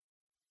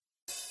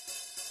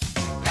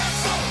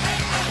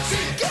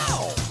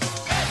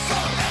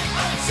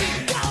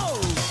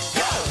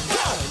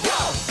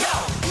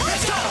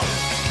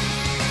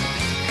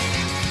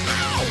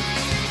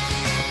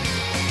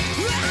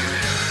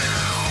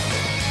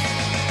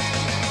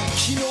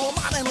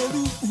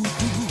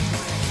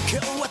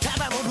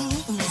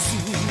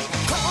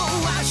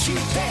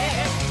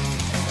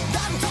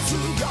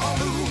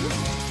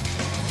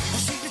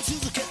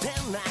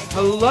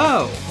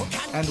Hello,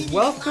 and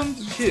welcome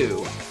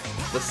to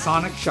the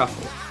Sonic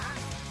Shuffle,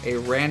 a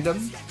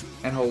random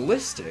and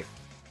holistic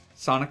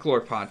Sonic lore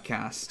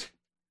podcast.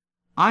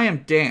 I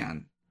am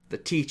Dan, the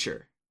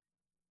teacher.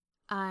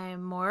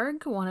 I'm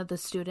Morg, one of the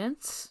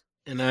students.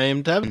 And I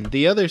am Devin,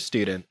 the other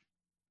student.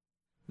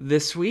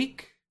 This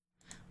week,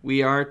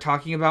 we are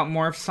talking about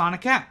more of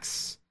Sonic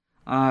X,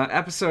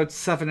 episodes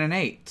 7 and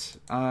 8.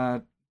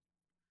 I'm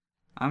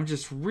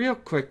just real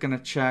quick gonna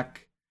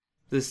check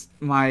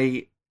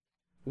my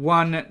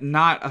one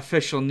not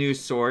official news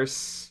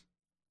source.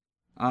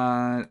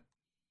 Okay,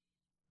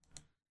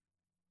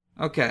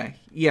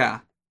 yeah.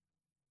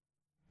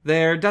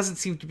 There doesn't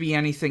seem to be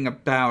anything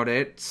about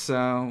it,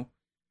 so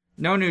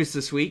no news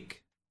this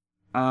week.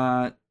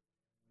 I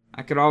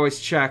could always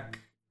check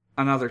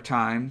another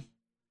time.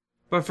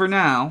 But for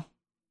now,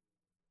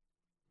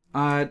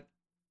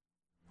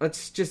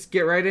 let's just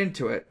get right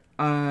into it.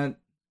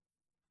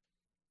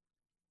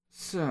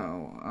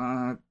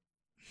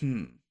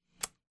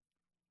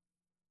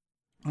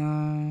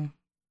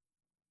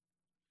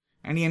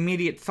 Any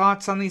immediate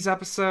thoughts on these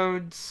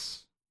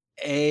episodes?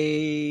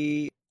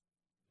 A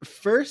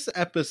first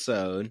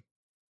episode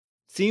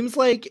seems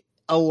like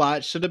a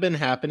lot should have been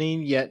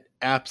happening, yet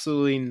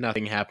absolutely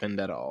nothing happened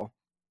at all.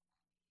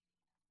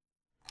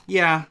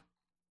 Yeah,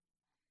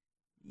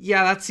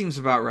 that seems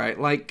about right.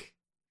 Like,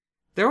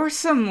 there were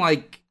some,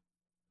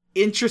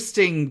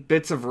 interesting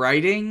bits of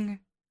writing,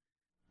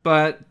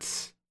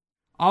 but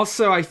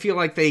also I feel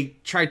like they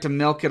tried to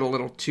milk it a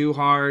little too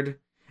hard.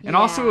 And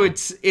also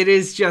it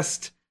is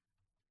just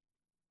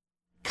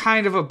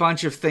kind of a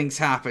bunch of things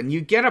happen.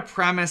 You get a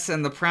premise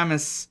and the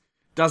premise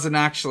doesn't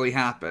actually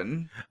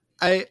happen.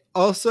 I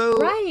also...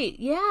 Right,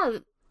 yeah.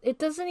 It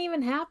doesn't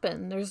even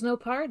happen. There's no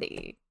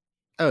party.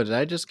 Oh, did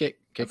I just get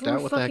kicked Everyone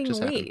out? What the heck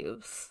just happened?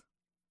 leaves.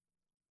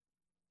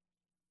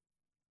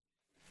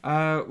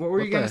 What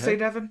were you going to say,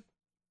 Devin?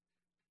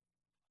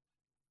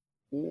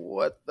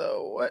 What?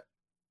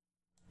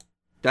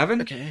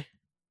 Devin? Okay.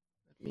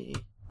 Me.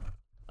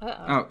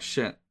 Uh-oh. Oh,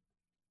 shit.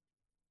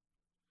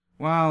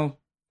 Well,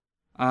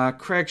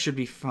 Craig should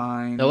be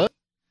fine. Hello?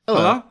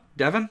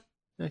 Devin?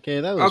 Okay,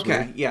 that was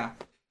okay,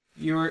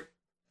 weird.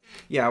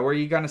 yeah. Were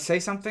you going to say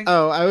something?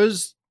 Oh, I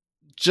was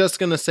just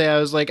gonna say,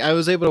 I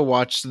was able to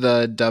watch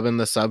the dub and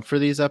the sub for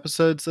these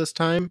episodes this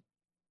time.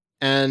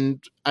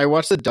 And I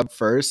watched the dub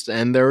first,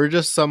 and there were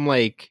just some,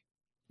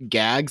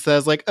 gags that I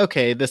was like,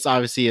 okay, this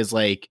obviously is,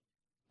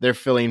 they're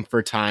filling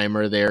for time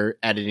or they're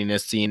editing a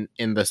scene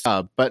in the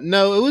sub. But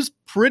no, it was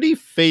pretty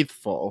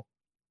faithful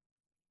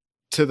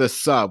to the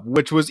sub,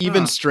 which was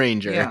even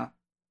stranger. Yeah.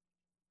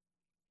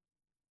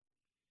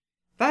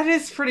 That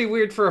is pretty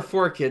weird for a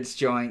 4Kids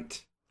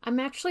joint. I'm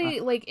actually,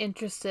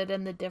 interested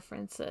in the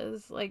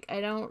differences. I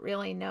don't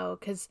really know,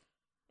 because,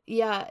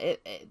 yeah,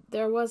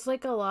 there was, a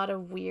lot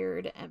of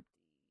weird empty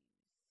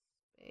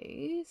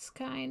space,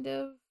 kind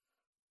of.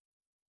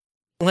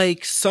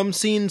 Some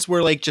scenes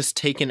were, just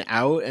taken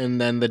out, and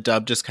then the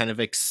dub just kind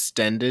of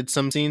extended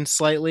some scenes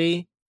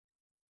slightly.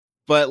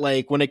 But,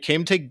 when it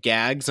came to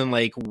gags and,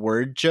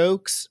 word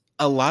jokes,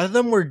 a lot of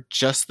them were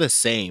just the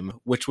same,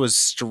 which was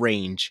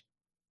strange.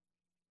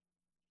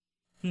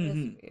 That's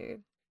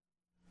weird.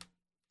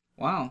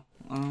 Wow.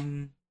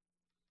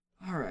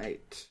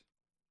 Alright.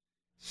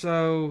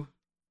 So,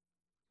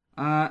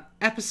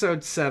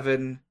 episode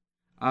 7,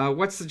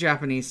 what's the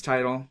Japanese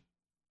title?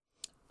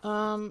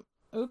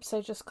 Oops,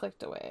 I just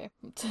clicked away.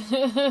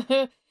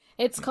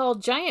 It's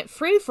called Giant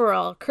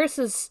Free-for-All,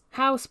 Chris's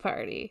House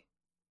Party.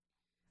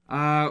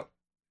 We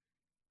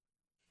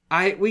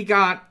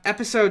got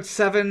episode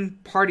 7,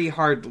 Party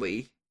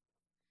Hardly.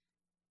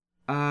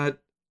 I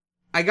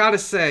gotta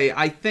say,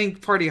 I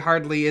think Party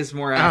Hardly is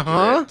more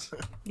accurate.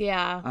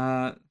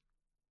 Yeah.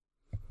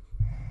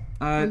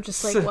 I'm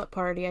just what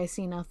party? I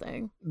see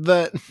nothing.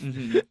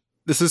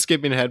 This is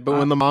skipping ahead, but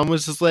when the mom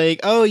was just like,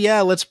 oh yeah,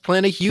 let's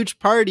plan a huge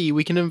party.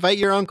 We can invite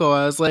your uncle.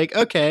 I was like,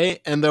 okay.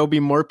 And there'll be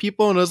more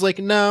people. And I was like,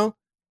 no,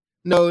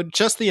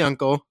 just the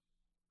uncle.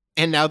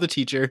 And now the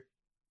teacher.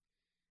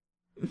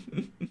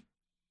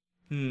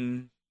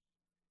 I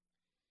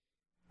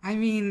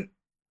mean,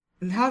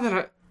 now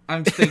that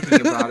I'm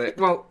thinking about it,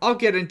 well, I'll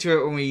get into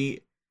it when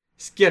we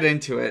get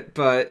into it,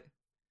 but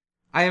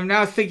I am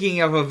now thinking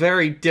of a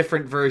very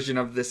different version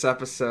of this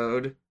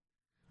episode.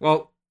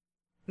 Well,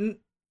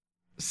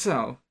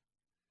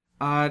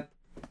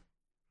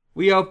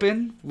 we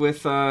open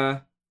with,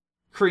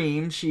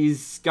 Cream.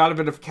 She's got a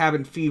bit of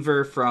cabin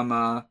fever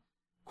from,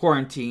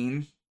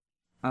 quarantine.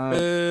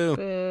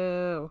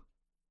 Boo.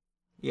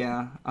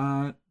 Yeah,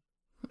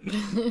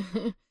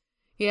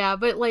 Yeah,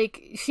 but,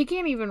 she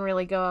can't even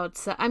really go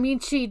outside. I mean,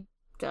 she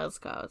does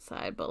go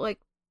outside, but,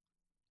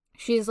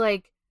 she's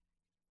I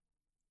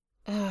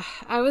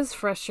was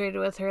frustrated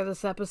with her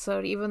this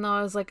episode, even though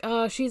I was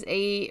oh, she's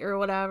 8 or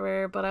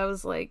whatever, but I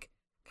was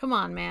come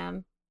on,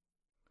 man.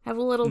 Have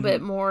a little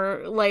bit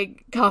more,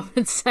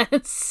 common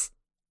sense.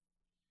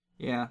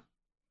 Yeah.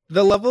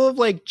 The level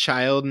of,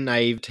 child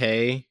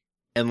naivete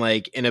and,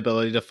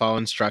 inability to follow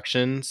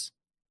instructions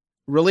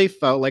really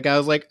felt like I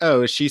was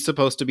oh, is she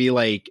supposed to be,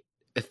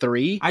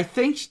 3. I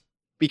think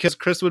Because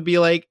Chris would be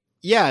like,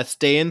 yeah,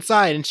 stay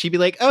inside. And she'd be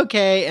like,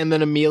 okay. And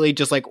then immediately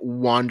just like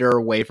wander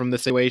away from the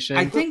situation.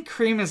 I think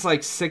Cream is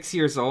like 6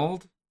 years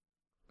old.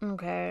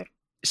 Okay.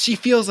 She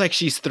feels like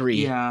she's 3.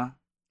 Yeah.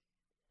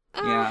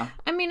 Yeah.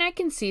 I mean, I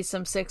can see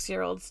some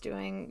 6-year-olds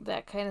doing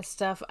that kind of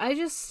stuff. I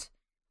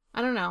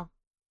don't know.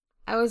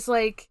 I was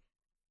like,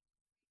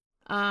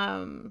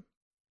 I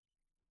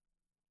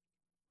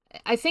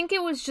think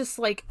it was just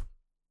like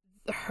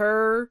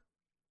her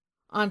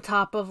on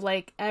top of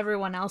like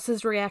everyone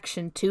else's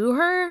reaction to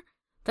her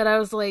that I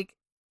was like,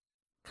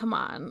 come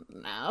on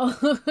now.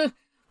 But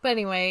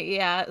anyway,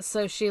 yeah,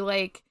 so she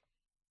like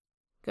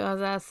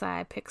goes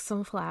outside, picks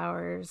some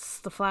flowers.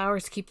 The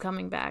flowers keep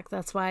coming back.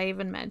 That's why I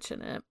even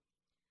mention it.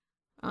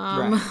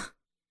 Right.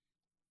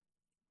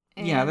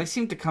 Yeah, and, they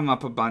seem to come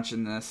up a bunch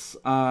in this.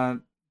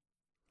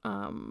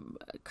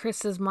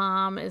 Chris's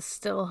mom is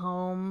still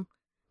home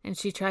and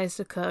she tries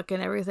to cook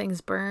and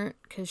everything's burnt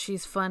because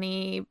she's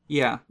funny,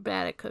 Yeah.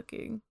 bad at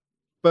cooking.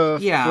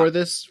 Before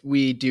this,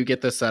 we do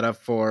get the setup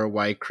for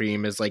why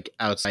Cream is like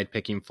outside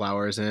picking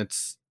flowers, and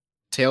it's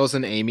Tails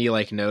and Amy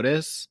like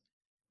notice,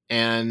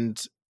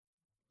 and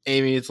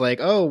Amy's like,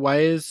 "Oh, why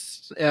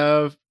is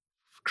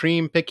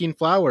Cream picking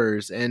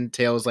flowers?" And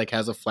Tails like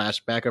has a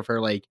flashback of her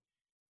like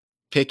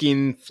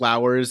picking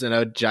flowers in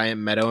a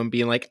giant meadow and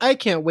being like, "I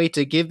can't wait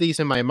to give these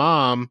to my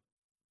mom."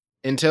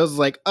 And Tails is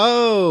like,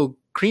 "Oh,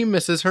 Cream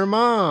misses her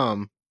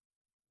mom."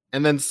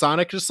 And then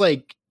Sonic just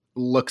like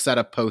looks at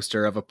a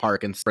poster of a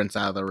park and sprints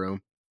out of the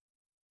room.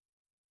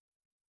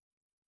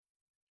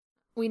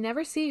 We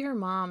never see her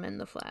mom in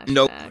the flashback.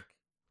 Nope.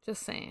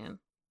 Just saying.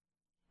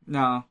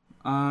 No.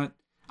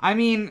 I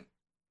mean,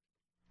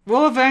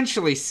 we'll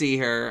eventually see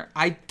her.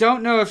 I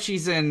don't know if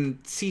she's in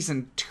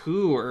season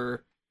 2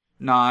 or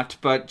not,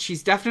 but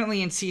she's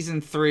definitely in season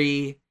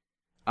 3.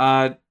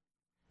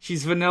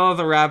 She's Vanilla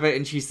the Rabbit,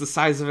 and she's the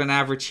size of an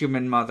average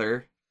human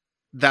mother.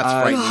 That's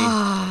frightening.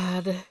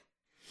 God.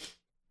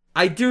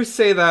 I do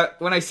say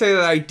that, when I say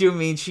that, I do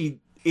mean she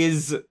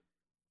is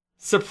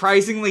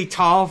surprisingly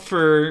tall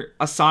for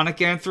a Sonic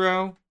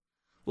anthro.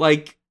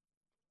 Like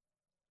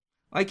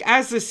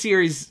as the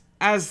series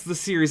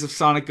of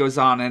Sonic goes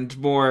on and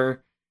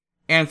more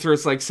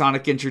anthros like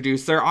Sonic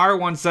introduced, there are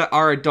ones that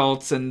are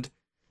adults and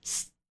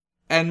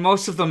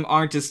most of them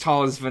aren't as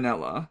tall as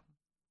Vanilla.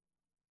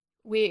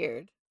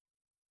 Weird.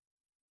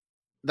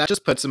 That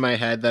just puts in my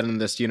head that in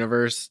this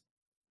universe,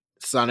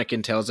 Sonic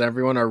and Tails and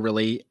everyone are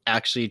really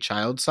actually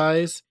child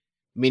size,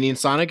 meaning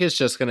Sonic is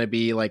just going to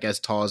be like as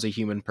tall as a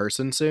human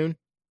person soon.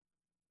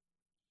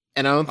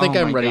 And I don't think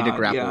I'm ready to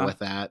grapple with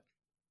that.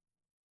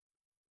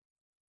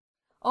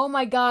 Oh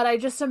my god, I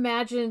just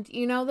imagined,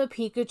 you know, the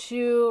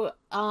Pikachu,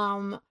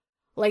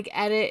 like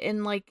edit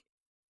in like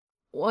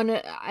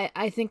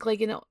I think like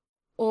an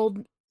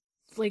old,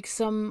 like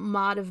some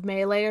mod of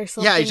Melee or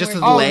something. Yeah, it's just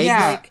his Oh, legs.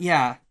 yeah, like,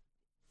 yeah.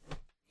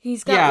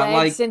 He's got Yeah,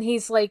 legs like- and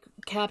he's like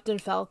Captain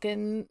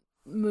Falcon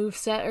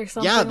moveset or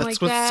something Yeah, like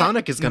that's what that.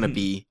 Sonic is going to Mhm.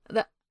 be.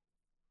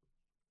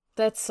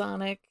 That's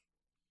Sonic.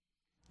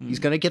 He's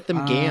going to get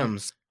them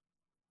gams.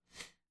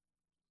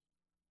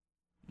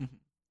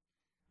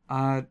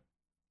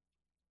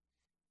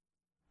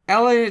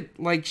 Ella,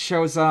 like,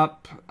 shows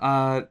up,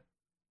 I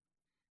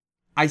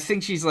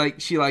think she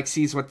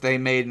sees what they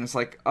made and is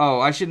like, oh,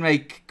 I should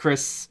make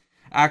Chris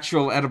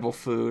actual edible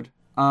food.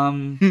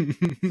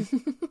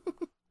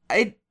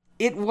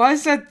 It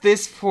was at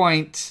this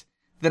point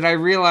that I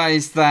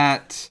realized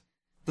that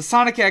the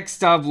Sonic X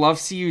dub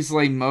loves to use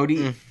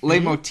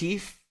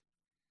leitmotif.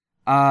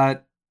 And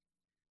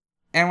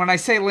when I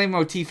say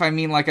leitmotif, I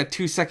mean like a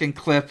 2-second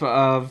clip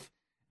of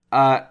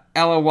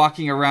Ella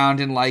walking around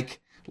and like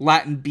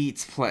Latin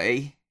beats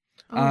play.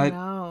 Oh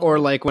no. Or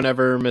like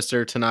whenever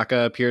Mr.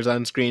 Tanaka appears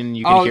on screen,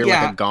 you can hear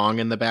like a gong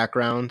in the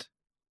background.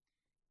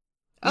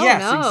 Oh,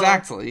 Yes, no.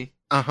 exactly.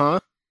 Uh-huh.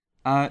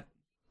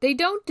 They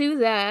don't do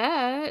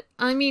that.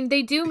 I mean,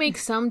 they do make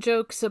some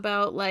jokes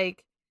about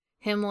like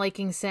him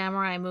liking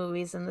samurai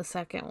movies in the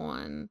second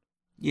one.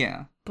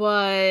 Yeah.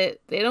 But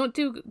they don't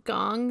do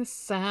gong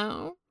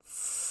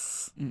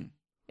sounds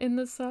in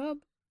the sub.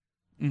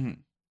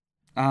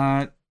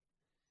 Mm-hmm.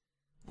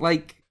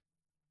 Like,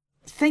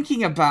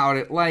 thinking about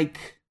it,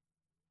 like,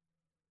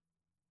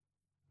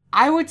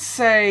 I would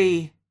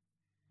say,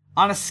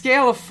 on a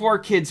scale of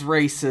 4Kids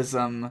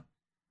racism,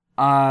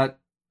 I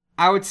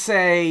would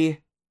say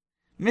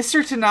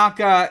Mr.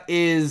 Tanaka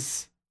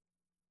is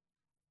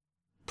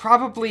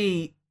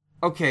probably...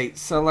 Okay,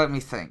 so let me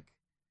think.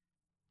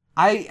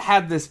 I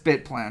had this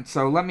bit planned,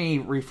 so let me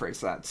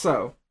rephrase that.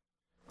 So,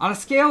 on a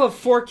scale of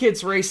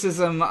 4Kids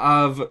racism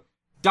of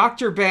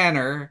Dr.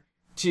 Banner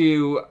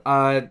to,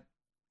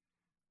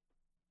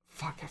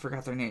 fuck, I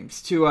forgot their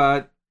names.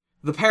 To,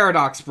 the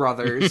Paradox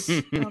Brothers.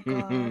 Oh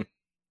god.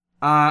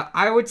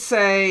 I would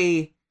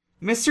say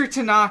Mr.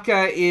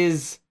 Tanaka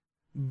is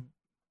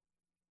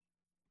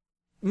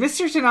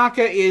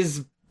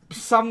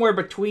somewhere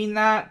between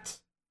that.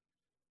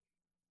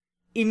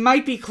 He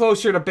might be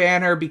closer to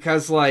Banner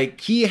because,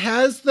 like... He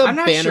has the I'm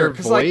not Banner sure,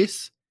 'cause, like-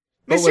 voice,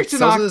 But Mr. what sus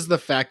Tanaka, is the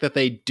fact that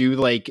they do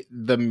like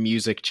the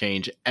music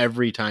change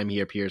every time he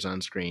appears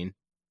on screen.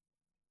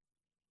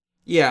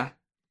 yeah,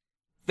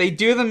 they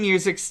do the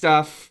music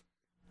stuff.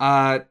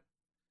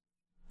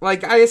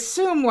 Like, I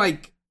assume,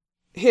 like,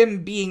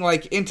 him being,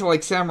 like, into,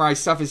 like, samurai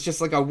stuff is just,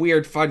 like, a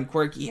weird, fun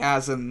quirk he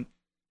has in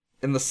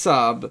the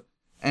sub.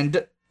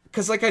 And,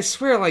 because, like, I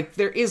swear, like,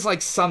 there is,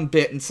 like, some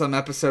bit in some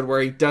episode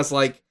where he does,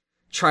 like,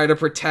 try to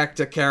protect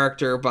a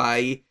character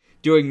by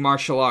doing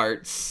martial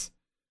arts.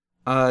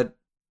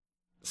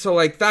 So,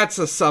 like, that's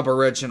a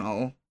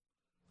sub-original.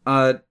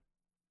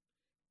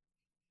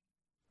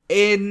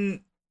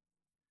 In...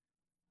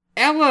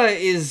 Ella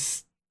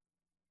is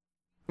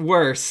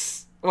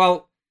worse.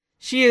 Well,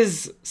 she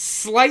is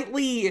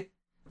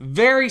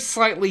very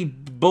slightly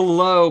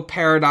below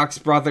Paradox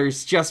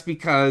Brothers just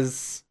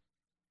because...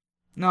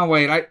 No,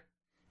 wait,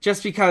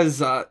 just because,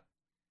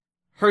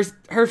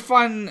 her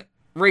fun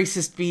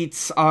racist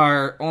beats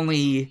are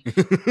only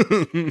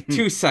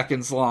 2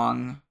 seconds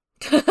long.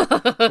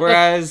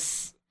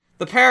 Whereas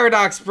the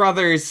Paradox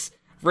Brothers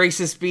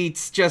racist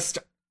beats just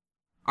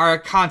are a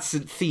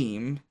constant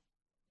theme.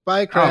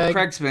 Bye, Craig. Oh,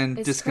 Craig's been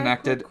Is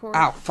disconnected. Craig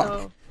Ow, record-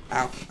 fuck.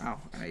 Oh. Ow.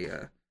 I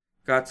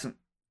got some...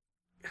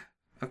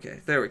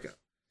 Okay, there we go.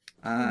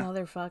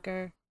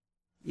 Motherfucker.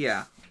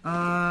 Yeah.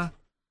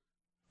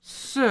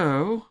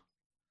 So...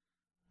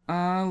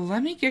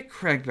 let me get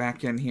Craig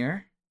back in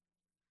here.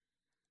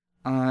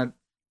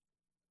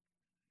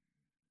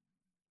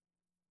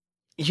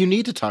 You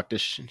need to talk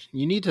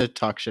you need to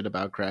talk shit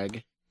about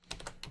Craig.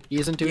 He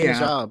isn't doing his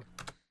Yeah. job.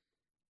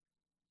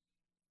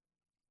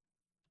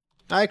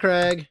 Hi,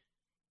 Craig.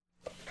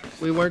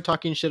 We weren't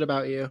talking shit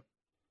about you.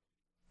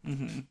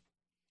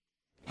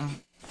 Mm-hmm.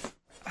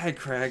 Hi,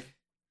 Craig.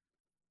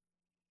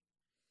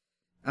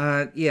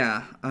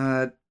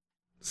 Yeah,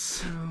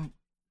 so...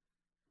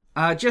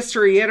 just to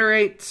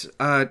reiterate,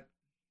 on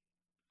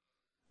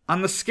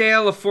the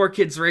scale of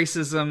 4Kids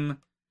racism,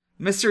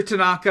 Mr.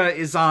 Tanaka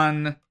is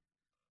on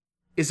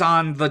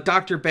the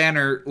Dr.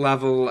 Banner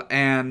level,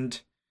 and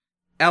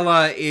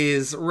Ella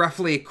is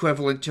roughly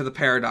equivalent to the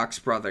Paradox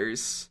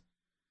Brothers.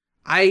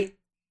 I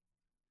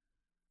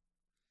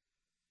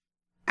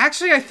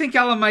think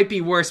Ella might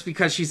be worse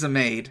because she's a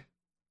maid.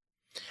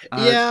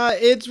 Yeah,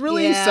 it's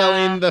really Yeah.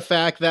 selling the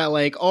fact that,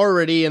 like,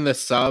 already in the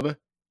sub,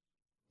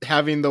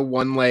 having the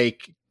one,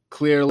 like,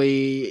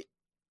 clearly,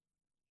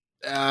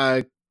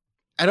 I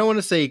don't want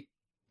to say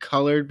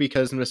colored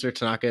because Mr.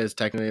 Tanaka is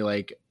technically,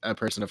 like, a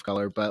person of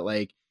color, but,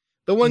 like,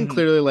 the one Mhm.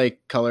 clearly, like,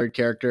 colored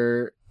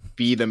character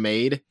be the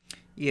maid.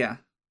 Yeah.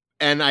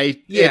 And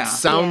it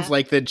sounds Yeah.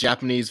 like the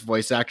Japanese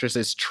voice actress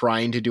is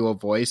trying to do a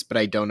voice, but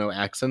I don't know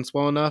accents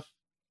well enough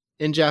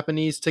in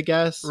Japanese to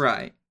guess.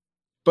 Right.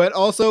 But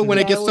also, when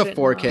Yeah, it gets I to wouldn't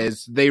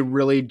 4Kids, they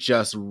really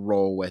just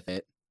roll with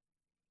it.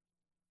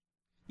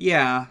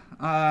 Yeah,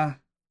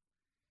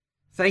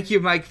 thank you,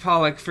 Mike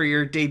Pollock, for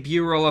your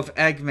debut role of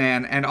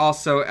Eggman, and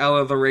also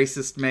Ella the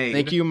Racist Maid.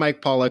 Thank you,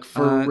 Mike Pollock,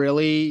 for Uh,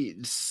 really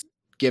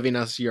giving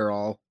us your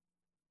all.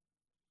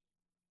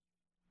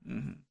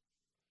 Mhm.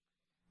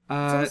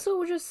 It's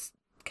also just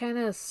kind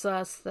of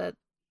sus that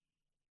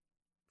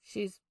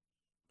she's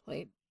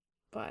played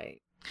by...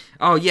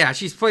 Oh yeah,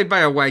 she's played by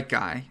a white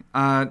guy.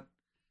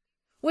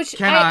 Which,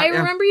 Cannot- I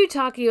remember you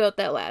talking about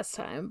that last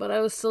time, but I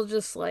was still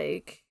just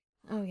like,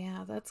 oh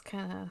yeah, that's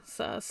kind of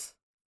sus.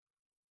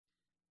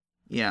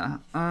 Yeah,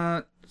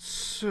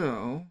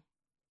 so...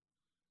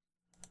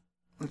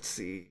 Let's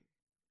see.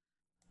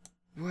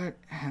 What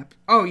happened?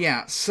 Oh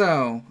yeah,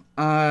 so,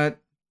 okay,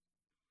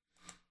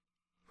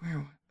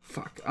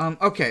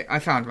 I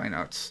found my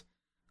notes.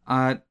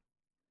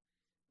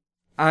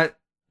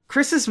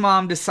 Chris's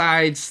mom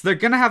decides they're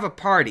gonna have a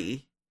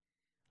party,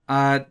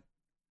 and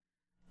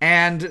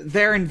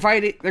they're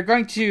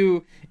going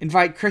to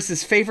invite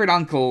Chris's favorite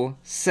uncle,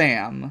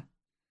 Sam.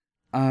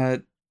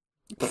 I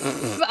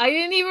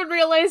didn't even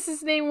realize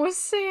his name was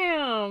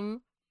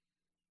Sam.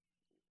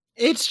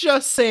 It's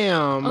just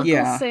Sam. Uncle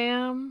Yeah.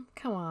 Sam?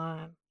 Come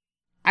on.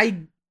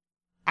 I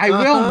Uh-huh.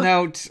 will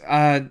note,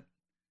 I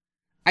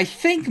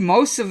think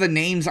most of the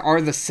names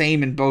are the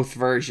same in both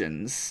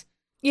versions.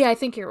 Yeah, I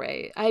think you're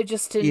right. I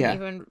just didn't Yeah.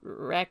 even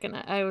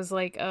recognize. I was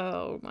like,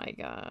 oh my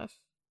gosh.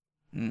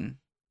 Mm.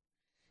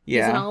 He's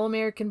an Yeah.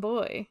 all-American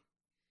boy.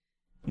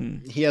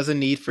 Mm. He has a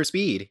need for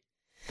speed.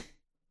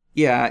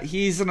 Yeah,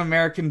 he's an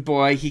American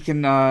boy. He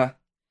can,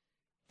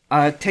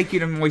 take you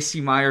to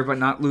Moisty Mire, but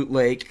not Loot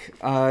Lake.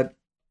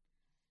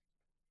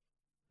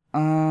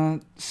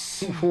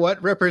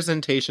 What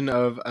representation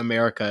of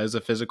America as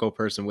a physical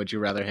person would you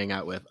rather hang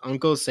out with?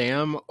 Uncle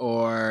Sam,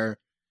 or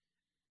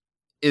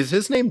is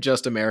his name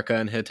just America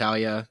in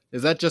Hitalia?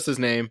 Is that just his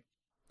name?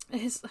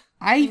 His,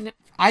 I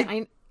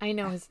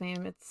know his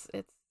name. It's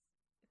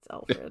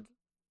Alfred.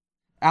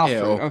 Alfred,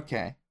 Ew.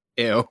 okay.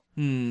 Ew.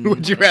 Hmm.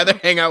 Would you rather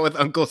hang out with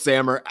Uncle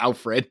Sam or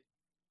Alfred?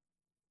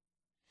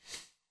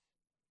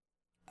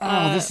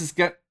 Oh, this is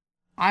good.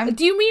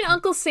 Do you mean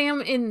Uncle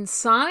Sam in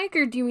Sonic,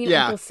 or do you mean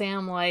Yeah. Uncle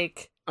Sam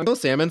like? Uncle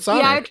Sam and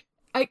Sonic.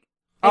 I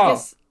Oh,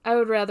 guess I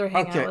would rather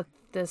hang okay. out with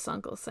this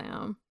Uncle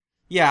Sam.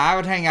 Yeah, I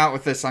would hang out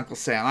with this Uncle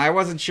Sam. I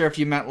wasn't sure if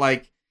you meant,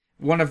 like,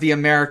 one of the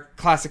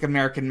classic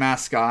American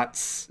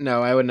mascots.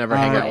 No, I would never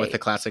hang out with Right. the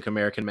classic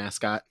American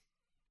mascot.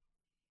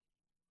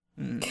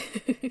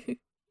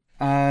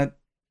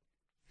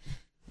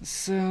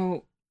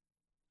 So,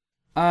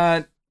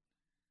 they're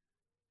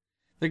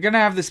gonna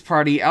have this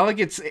party. Ella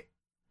gets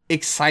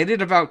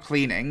excited about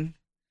cleaning,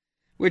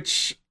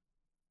 which,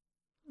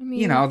 I mean,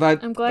 you know,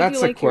 I'm glad that's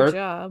you a like your quirk.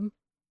 job.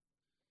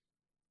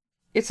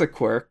 It's a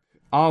quirk.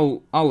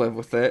 I'll live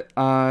with it.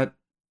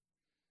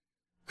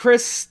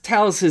 Chris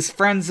tells his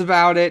friends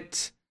about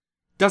it,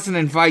 doesn't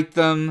invite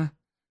them,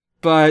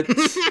 but I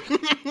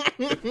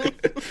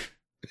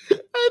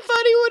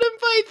thought he would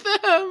invite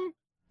them.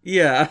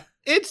 yeah,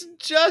 It's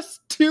just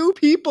 2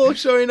 people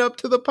showing up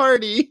to the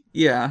party.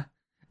 yeah.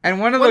 And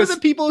one of One those of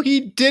the people he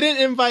didn't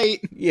invite.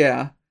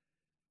 yeah.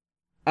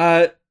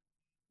 That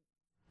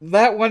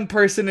one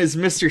person is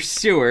Mr.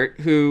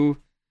 Stewart, who,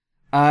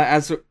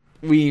 as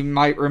we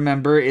might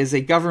remember, is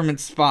a government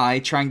spy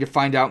trying to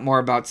find out more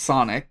about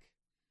Sonic.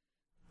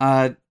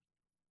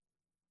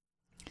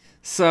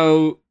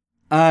 So,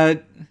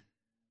 I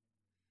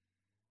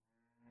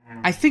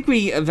think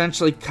we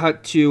eventually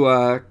cut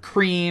to,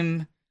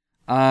 Cream.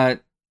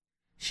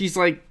 She's,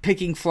 like,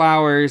 picking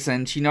flowers,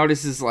 and she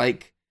notices,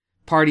 like,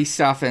 party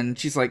stuff, and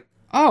she's like,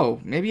 oh,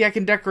 maybe I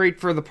can decorate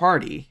for the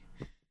party.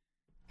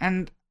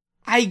 And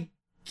I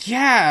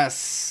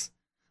guess,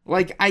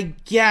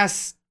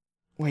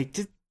 wait,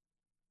 did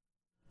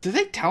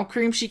they tell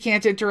Cream she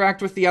can't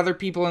interact with the other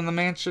people in the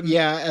mansion?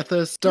 Yeah, at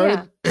the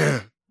start.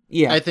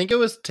 Yeah. I think it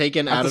was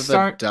taken At out the of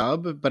start- the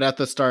dub, but at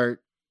the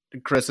start,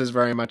 Chris is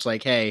very much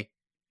like, hey,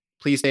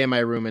 please stay in my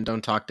room and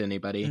don't talk to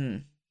anybody.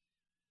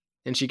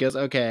 And she goes,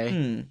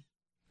 okay.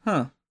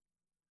 Huh.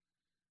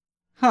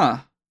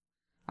 I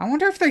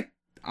wonder if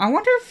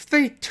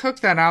they took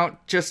that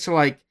out just to,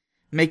 like,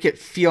 make it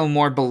feel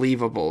more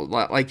believable,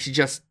 like she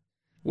just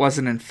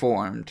wasn't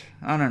informed.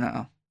 I don't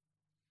know.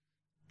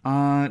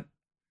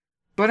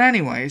 But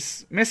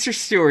anyways, Mr.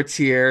 Stewart's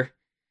here.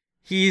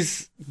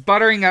 He's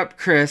buttering up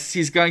Chris.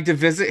 He's going to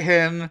visit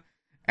him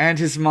and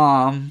his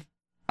mom.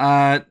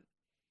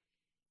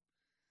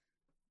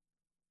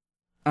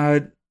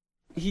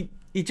 He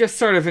just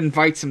sort of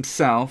invites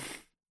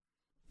himself.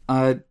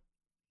 So-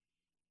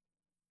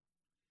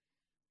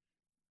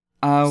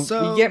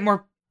 We get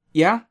more.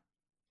 Yeah.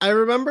 I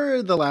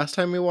remember the last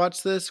time we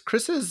watched this,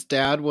 Chris's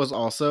dad was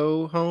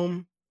also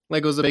home.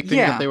 Like, it was a big thing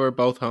Yeah. that they were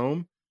both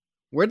home.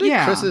 Where did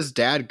Yeah. Chris's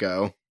dad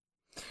go?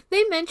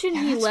 They mentioned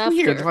he That's left.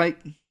 weird. her. Like,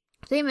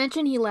 They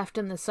mentioned he left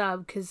in the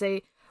sub because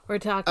they were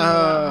talking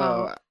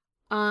about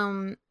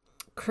how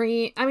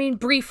Cream. I mean,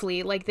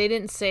 briefly, like they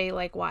didn't say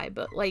like why,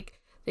 but like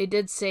they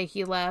did say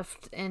he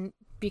left, and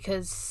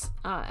because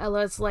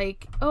Ella's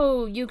like,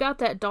 "Oh, you got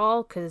that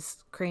doll?"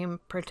 Because Cream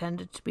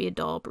pretended to be a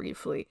doll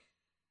briefly.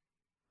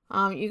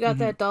 You got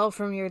that doll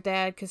from your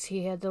dad because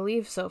he had to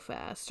leave so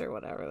fast, or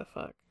whatever the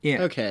fuck.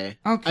 yeah. Okay.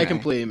 Okay. I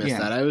completely missed Yeah.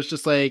 that. I was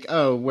just like,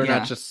 oh, we're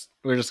Yeah. just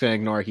gonna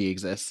ignore he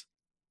exists.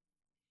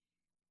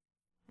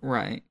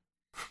 Right.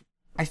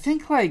 I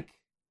think, like,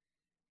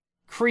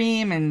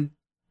 Cream and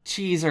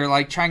Cheese are,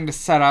 like, trying to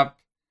set up.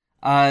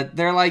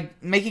 They're,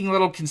 like, making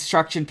little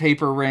construction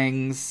paper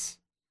rings.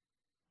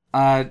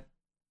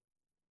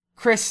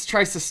 Chris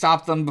tries to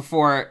stop them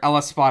before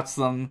Ella spots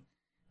them.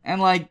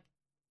 And, like,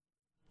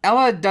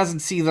 Ella doesn't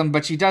see them,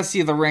 but she does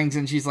see the rings,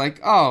 and she's like,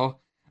 oh,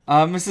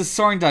 Mrs.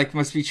 Sorndike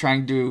must be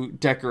trying to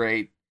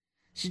decorate.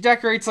 She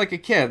decorates like a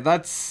kid.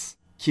 That's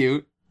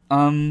cute.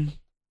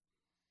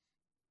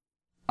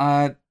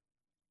 I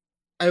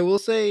will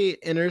say,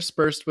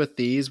 interspersed with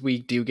these, we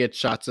do get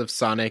shots of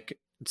Sonic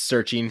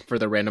searching for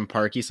the random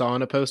park he saw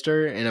on a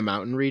poster in a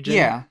mountain region.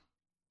 Yeah.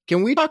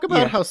 Can we talk about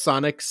Yeah. how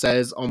Sonic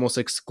says almost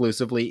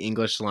exclusively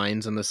English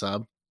lines in the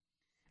sub?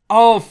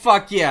 Oh,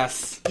 fuck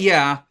yes.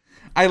 Yeah.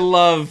 I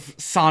love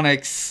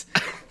Sonic's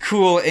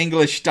cool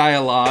English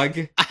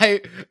dialogue.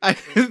 I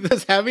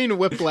was having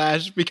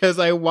whiplash because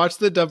I watched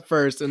the dub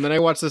first and then I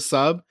watched the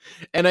sub,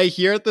 and I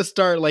hear at the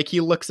start, like,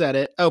 he looks at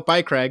it. Oh,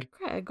 bye, Craig.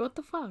 Craig, what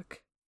the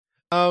fuck?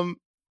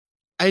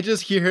 I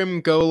just hear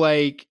him go,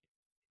 like,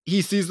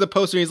 he sees the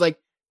poster and he's like,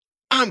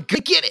 I'm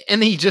gonna get it,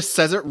 and he just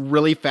says it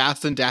really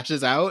fast and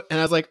dashes out, and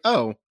I was like,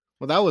 oh,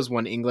 well, that was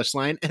one English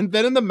line. And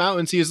then in the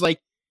mountains he was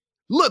like,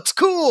 looks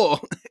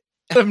cool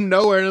out of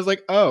nowhere, and I was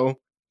like, oh,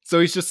 so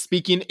he's just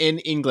speaking in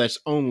English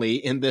only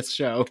in this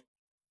show.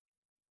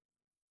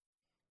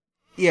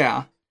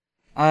 Yeah.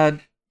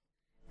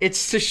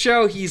 It's to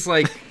show he's,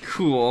 like,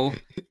 cool.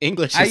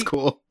 English is I-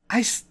 cool.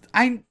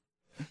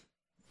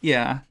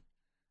 Yeah.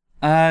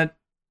 I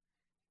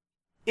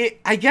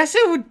guess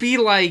it would be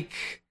like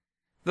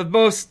the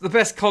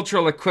best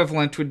cultural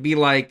equivalent would be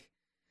like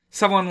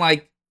someone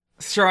like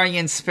throwing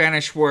in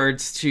Spanish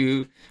words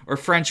or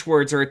French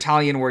words or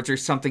Italian words or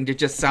something to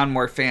just sound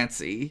more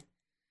fancy.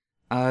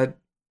 Craig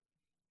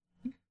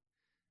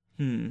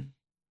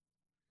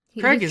He's isn't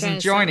trying to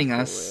joining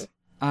sound us.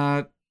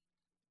 cooler.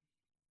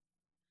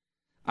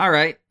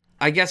 Alright.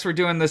 I guess we're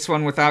doing this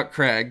one without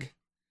Craig.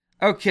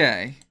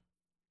 Okay.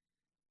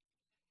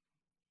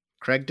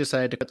 Craig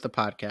decided to quit the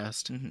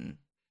podcast. Mm-hmm.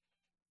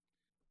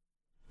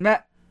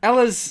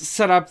 Ella's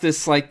set up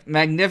this like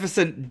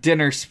magnificent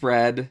dinner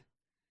spread,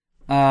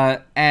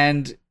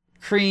 and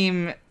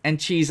cream and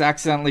cheese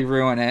accidentally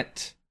ruin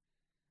it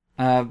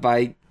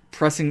by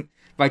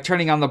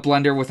turning on the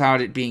blender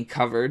without it being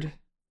covered.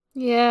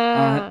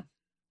 Yeah.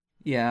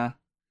 Yeah.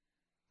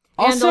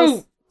 And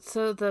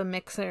Also, the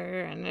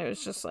mixer, and it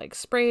was just like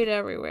sprayed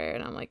everywhere,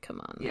 and I'm like, come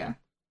on. yeah.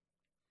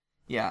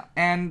 Yeah,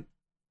 and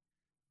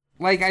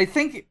like I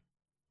think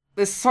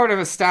this sort of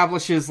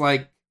establishes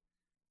like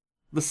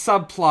the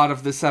subplot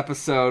of this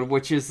episode,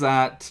 which is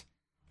that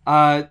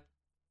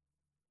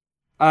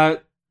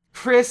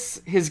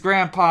Chris, his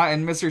grandpa,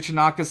 and Mr.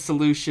 Tanaka's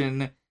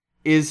solution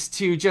is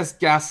to just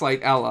gaslight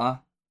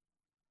Ella.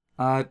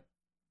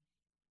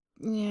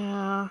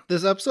 Yeah.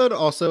 This episode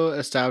also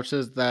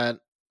establishes that,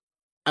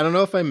 I don't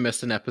know if I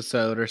missed an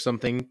episode or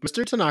something,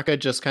 Mr. Tanaka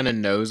just kind of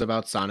knows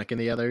about Sonic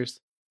and the others.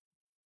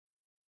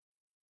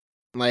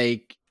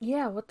 Like,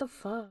 Yeah, what the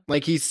fuck?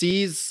 like he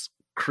sees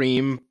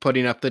Cream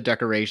putting up the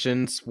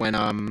decorations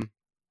when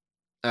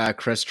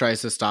Chris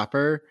tries to stop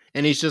her,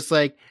 and he's just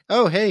like,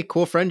 "Oh, hey,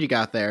 cool friend you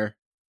got there."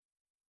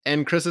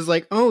 And Chris is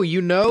like, "Oh,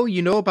 you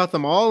know about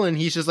them all?" And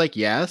he's just like,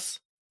 "Yes."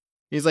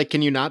 He's like,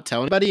 "Can you not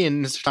tell anybody?"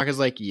 And Mr. Tanaka's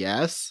like,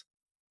 "Yes."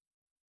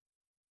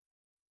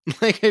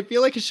 Like, I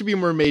feel like it should be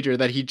more major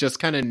that he just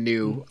kind of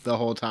knew the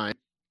whole time.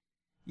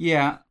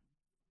 Yeah.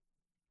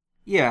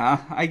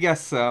 Yeah, I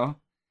guess so.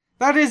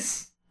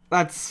 That's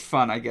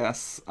fun, I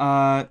guess.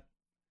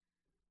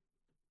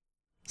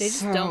 They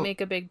just don't make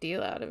a big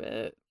deal out of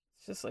it.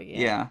 It's just like,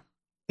 yeah.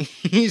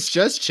 He's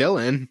just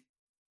chilling.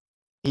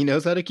 He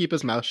knows how to keep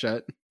his mouth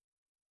shut.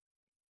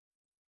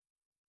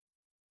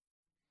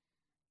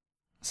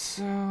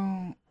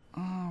 So,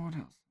 what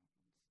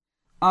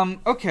else?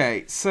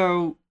 Okay,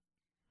 so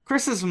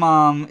Chris's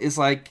mom is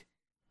like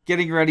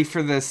getting ready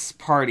for this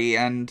party,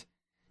 and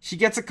she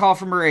gets a call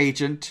from her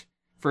agent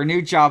for a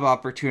new job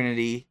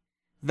opportunity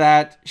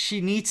that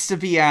she needs to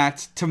be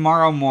at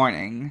tomorrow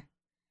morning.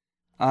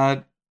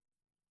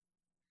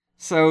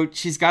 So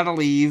she's gotta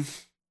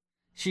leave.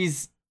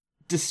 She's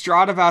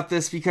distraught about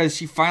this because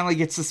she finally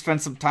gets to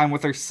spend some time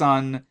with her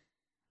son,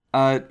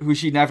 who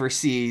she never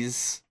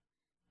sees.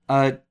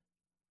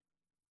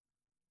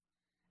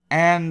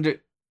 And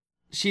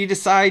she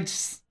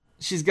decides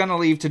she's gonna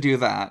leave to do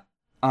that.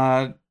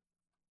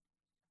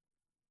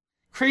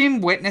 Cream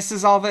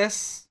witnesses all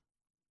this.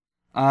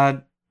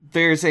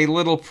 There's a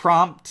little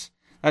prompt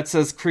that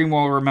says Cream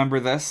will remember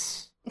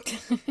this.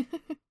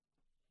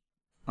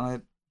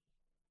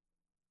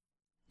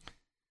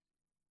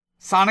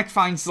 Sonic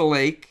finds the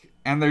lake,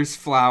 and there's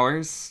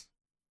flowers.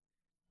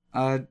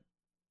 Ella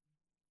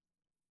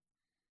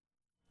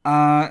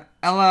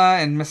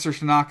and Mr.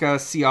 Tanaka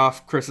see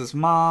off Chris's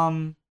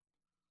mom.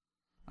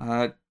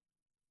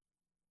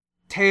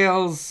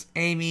 Tails,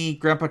 Amy,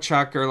 Grandpa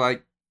Chuck are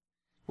like,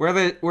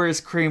 where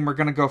is Cream? We're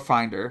gonna go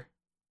find her.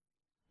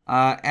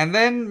 And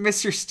then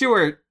Mr.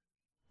 Stewart,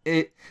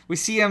 we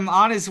see him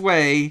on his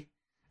way.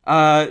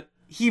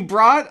 He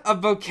brought a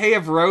bouquet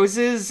of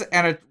roses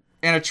and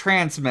a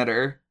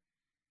transmitter.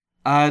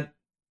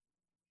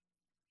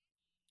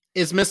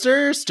 Is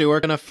Mr.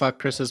 Stewart gonna fuck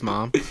Chris's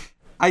mom?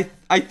 I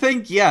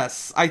think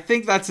yes. I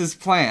think that's his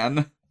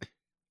plan.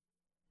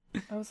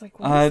 I was like,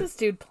 what is this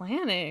dude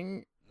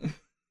planning?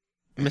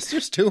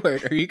 Mr.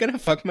 Stewart, are you gonna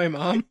fuck my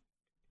mom?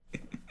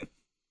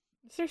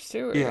 Mr.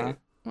 Stewart? Yeah.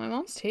 My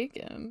mom's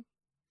taken.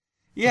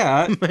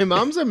 Yeah. My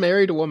mom's a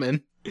married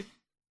woman.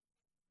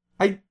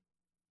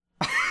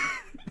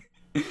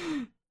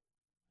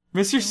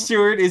 Mr.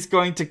 Stewart is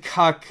going to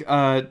cuck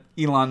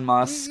Elon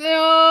Musk.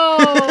 No!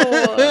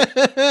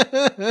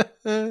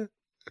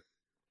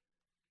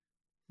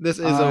 This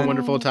is a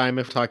wonderful time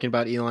of talking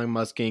about Elon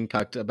Musk getting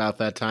cucked, about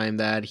that time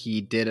that he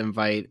did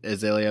invite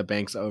Azalea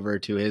Banks over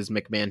to his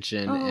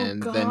McMansion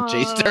and then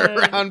chased her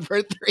around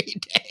for 3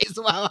 days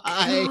while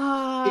high.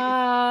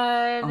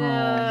 God. Oh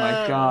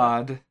my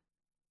god.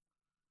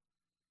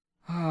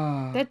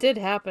 That did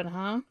happen,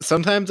 huh?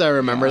 Sometimes I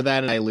remember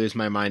that and I lose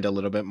my mind a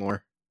little bit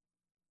more.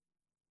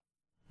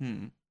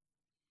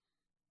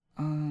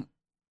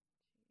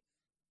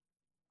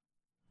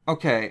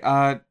 Okay,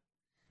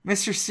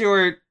 Mr.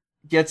 Stewart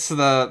gets to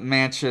the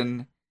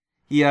mansion.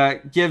 He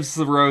gives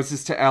the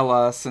roses to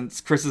Ella since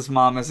Chris's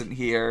mom isn't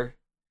here.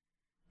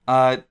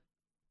 And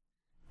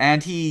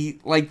he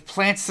like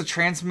plants the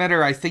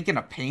transmitter, I think, in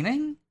a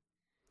painting?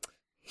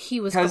 He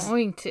was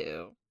going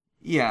to.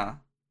 Yeah.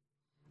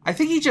 I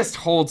think he just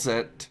holds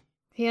it.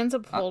 He ends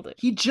up holding it.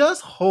 He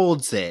just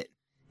holds it.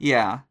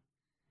 Yeah.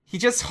 He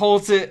just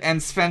holds it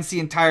and spends the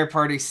entire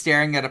party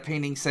staring at a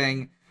painting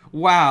saying,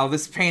 wow,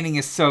 this painting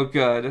is so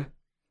good.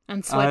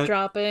 And sweat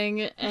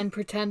dropping and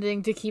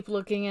pretending to keep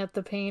looking at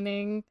the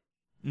painting.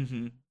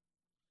 Mm-hmm.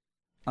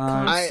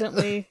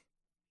 Constantly.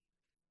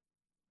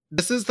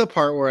 This is the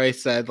part where I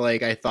said,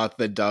 like, I thought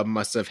the dub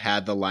must have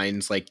had the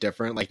lines, like,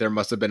 different. Like, there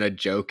must have been a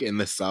joke in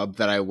the sub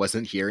that I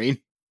wasn't hearing.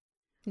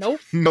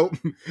 Nope. Nope.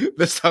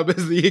 The sub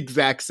is the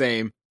exact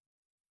same.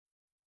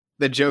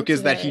 The joke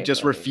is that he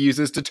just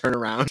refuses to turn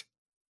around.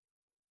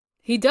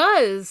 He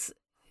does.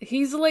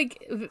 He's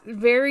like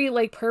very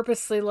like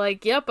purposely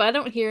like, yep, I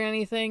don't hear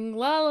anything.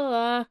 La la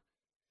la.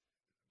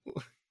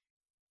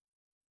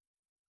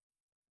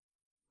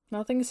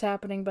 Nothing's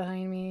happening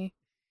behind me.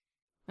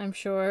 I'm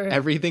sure.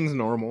 Everything's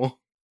normal.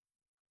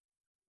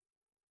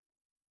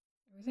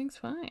 Everything's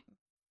fine.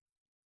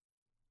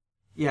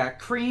 Yeah,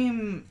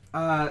 Cream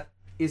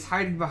is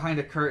hiding behind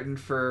a curtain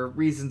for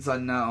reasons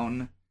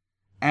unknown.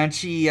 And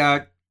she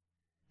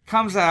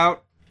comes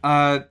out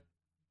and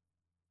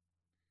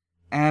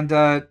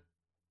I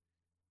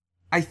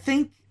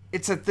think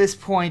it's at this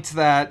point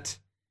that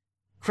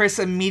Chris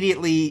and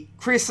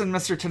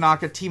Mr.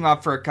 Tanaka team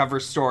up for a cover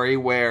story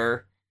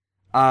where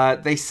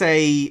they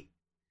say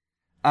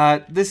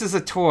this is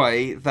a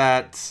toy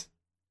that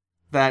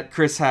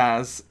Chris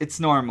has. It's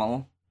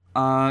normal.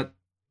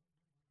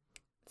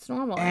 It's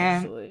normal,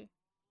 actually.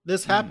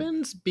 This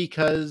happens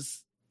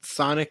because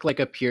Sonic like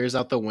appears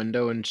out the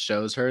window and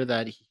shows her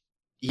that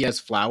he has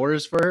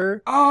flowers for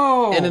her.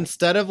 Oh! And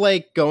instead of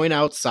like going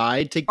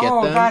outside to get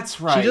them, that's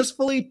right. She just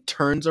fully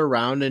turns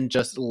around and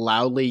just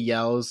loudly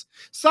yells,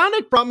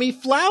 "Sonic brought me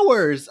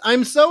flowers!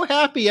 I'm so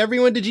happy!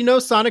 Everyone, did you know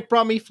Sonic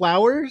brought me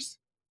flowers?"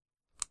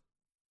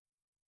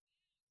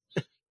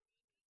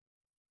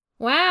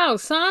 Wow,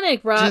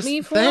 Sonic brought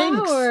me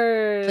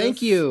flowers!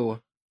 Thank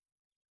you.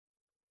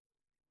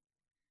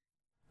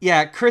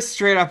 Yeah, Chris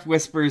straight up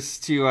whispers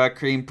to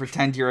Cream,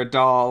 "Pretend you're a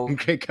doll."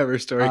 Great cover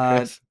story,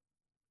 Chris.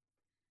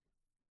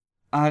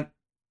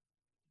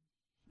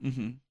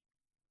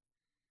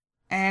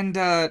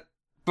 And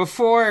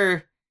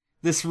before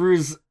this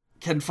ruse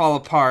can fall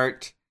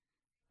apart,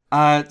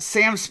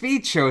 Sam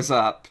Speed shows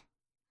up.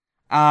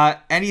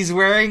 And he's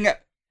wearing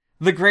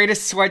the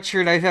greatest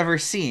sweatshirt I've ever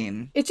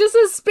seen. It just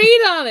says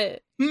Speed on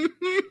it.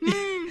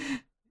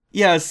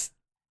 Yes.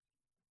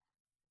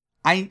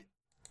 I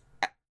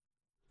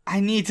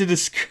need to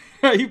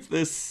describe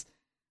this.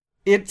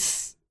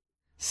 It's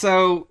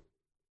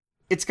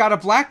got a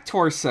black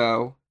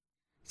torso.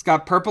 It's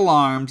got purple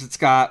arms. It's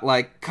got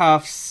like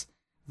cuffs.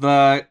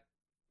 The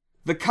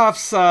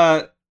cuffs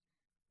are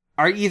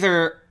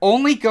either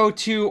only go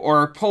to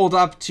or pulled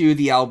up to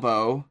the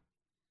elbow.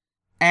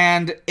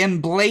 And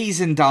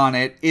emblazoned on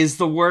it is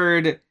the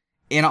word,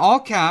 in all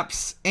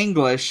caps,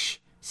 English,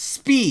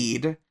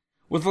 speed,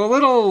 with a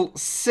little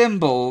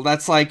symbol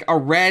that's like a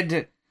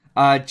red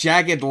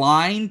jagged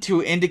line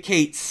to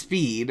indicate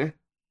speed.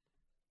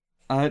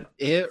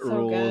 It So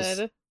rules.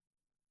 good.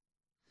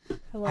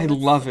 I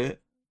love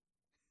it.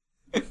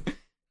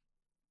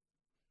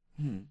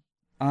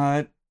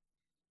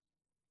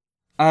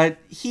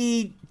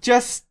 He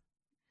just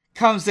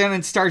comes in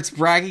and starts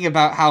bragging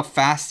about how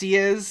fast he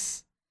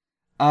is.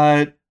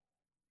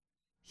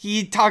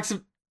 He talks.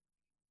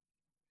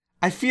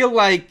 I feel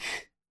like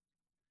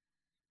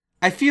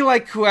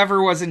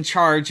whoever was in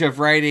charge of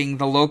writing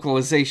the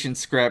localization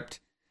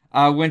script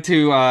went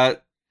to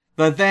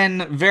the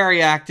then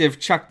very active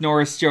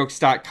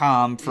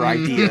ChuckNorrisJokes.com for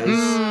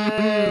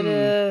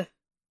ideas.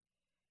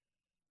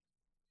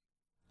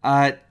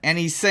 And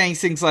he's saying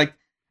things like,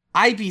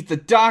 "I beat the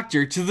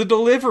doctor to the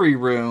delivery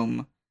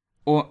room,"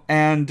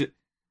 and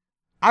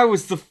I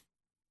was the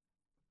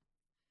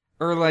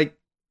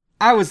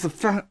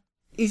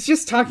he's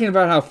just talking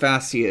about how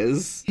fast he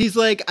is. He's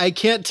like, "I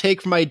can't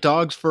take my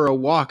dogs for a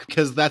walk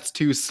because that's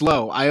too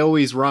slow. I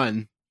always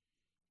run."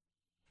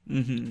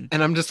 Mm-hmm.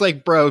 And I'm just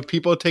like, bro,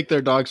 people take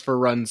their dogs for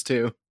runs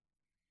too.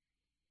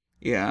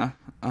 Yeah.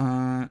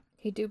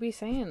 He do be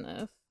saying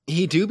this.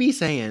 He do be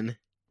saying.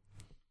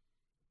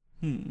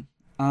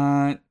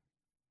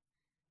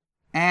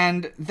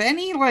 And then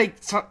he like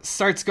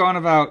starts going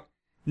about,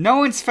 "No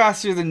one's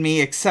faster than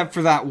me except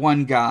for that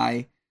one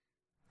guy,"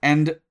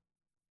 and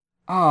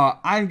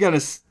I'm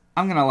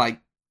gonna like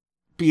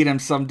beat him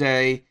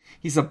someday.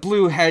 He's a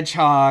blue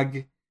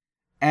hedgehog,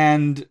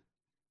 and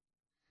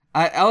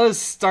Ella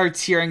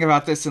starts hearing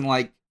about this and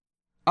like,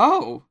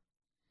 "Oh,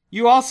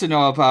 you also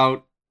know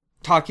about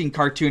talking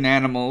cartoon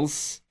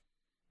animals."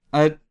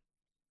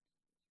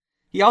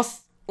 He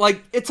also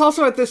like, it's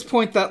also at this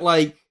point that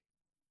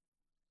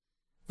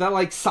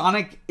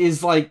Sonic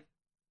is like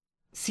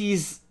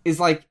sees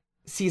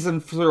him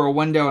through a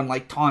window and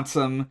like taunts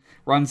him,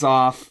 runs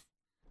off.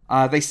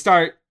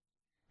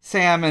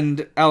 Sam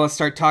and Ella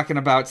start talking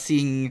about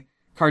seeing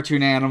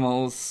cartoon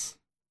animals.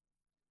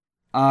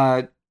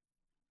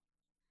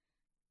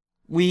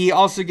 We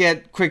also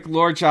get quick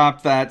lore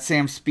drop that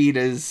Sam Speed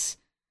is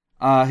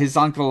his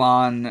uncle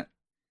on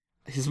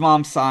his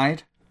mom's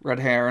side, red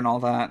hair and all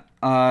that.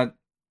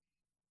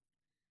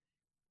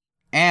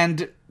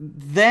 And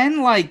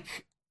then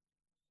like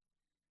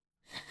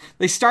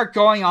they start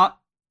going on.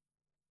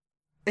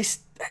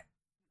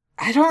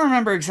 I don't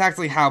remember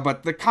exactly how,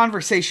 but the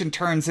conversation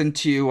turns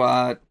into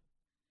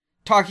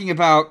talking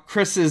about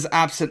Chris's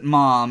absent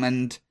mom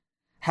and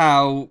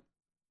how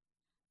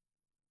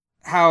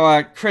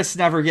Chris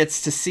never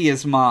gets to see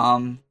his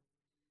mom,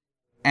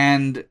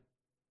 and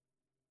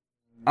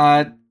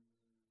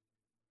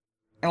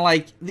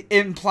like it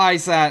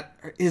implies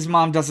that his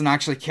mom doesn't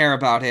actually care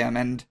about him,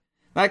 and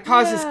that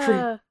causes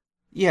Yeah.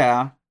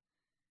 Yeah.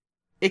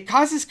 it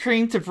causes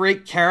Cream to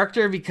break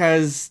character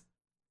because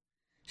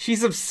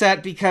she's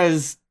upset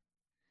because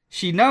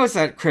she knows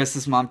that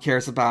Chris's mom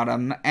cares about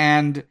him,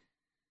 and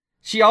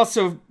she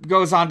also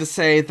goes on to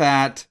say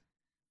that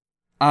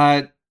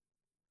that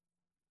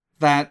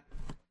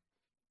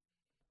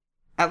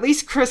at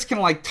least Chris can,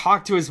 like,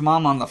 talk to his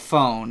mom on the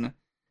phone.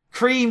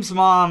 Cream's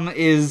mom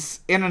is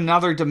in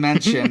another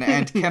dimension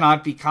and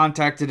cannot be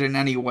contacted in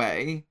any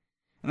way.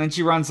 And then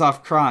she runs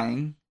off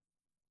crying.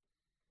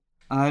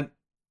 I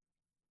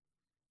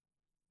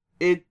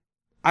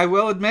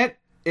will admit,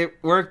 it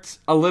worked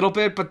a little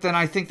bit, but then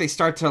I think they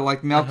start to,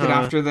 like, milk it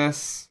after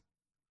this.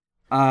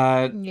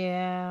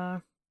 Yeah.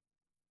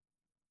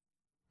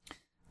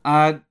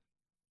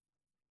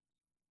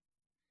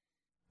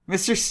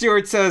 Mr.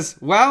 Stewart says,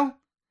 well,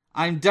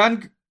 I'm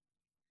done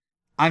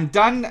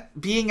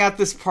being at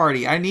this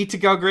party. I need to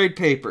go grade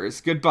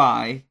papers.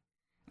 Goodbye.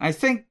 I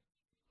think...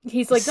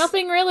 He's like,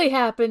 nothing really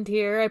happened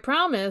here, I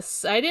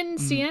promise. I didn't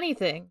see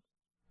anything.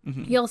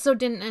 Mm-hmm. He also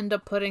didn't end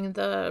up putting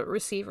the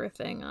receiver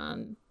thing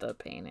on the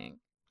painting.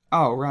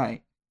 Oh,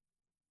 right.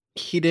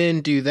 He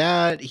didn't do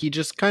that. He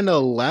just kind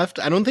of left.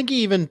 I don't think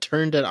he even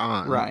turned it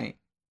on. Right.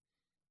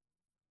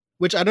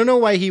 Which I don't know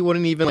why he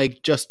wouldn't even,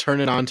 like, just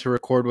turn it on to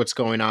record what's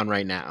going on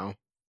right now.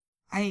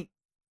 I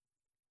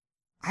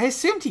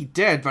assumed he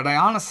did, but I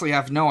honestly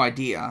have no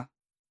idea.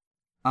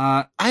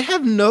 I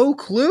have no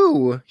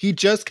clue. He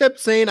just kept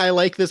saying, I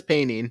like this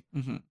painting.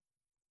 Mm-hmm.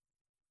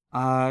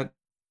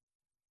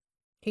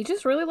 He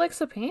just really likes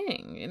the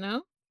painting, you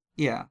know?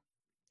 Yeah.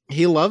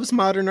 He loves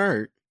modern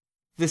art.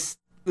 This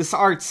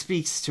art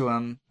speaks to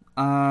him.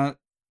 I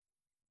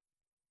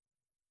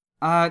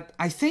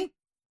think,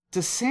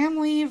 does Sam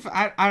leave?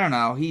 I don't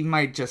know. He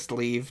might just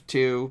leave,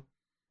 too.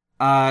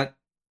 The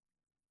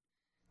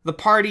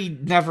party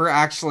never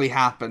actually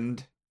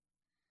happened.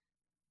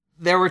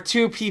 There were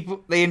two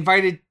people, they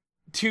invited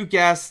two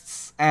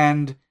guests,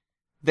 and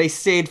they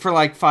stayed for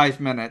like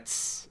 5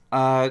 minutes.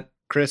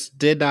 Chris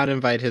did not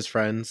invite his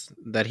friends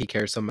that he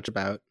cares so much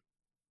about.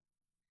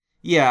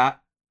 Yeah.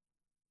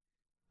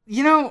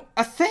 You know,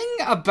 a thing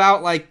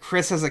about, like,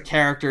 Chris as a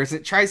character is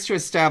it tries to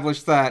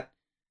establish that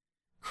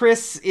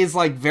Chris is,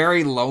 like,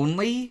 very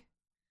lonely,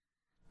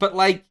 but,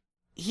 like,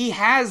 he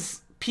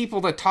has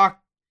people to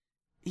talk.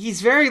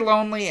 He's very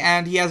lonely,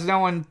 and he has no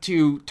one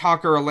to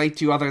talk or relate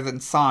to other than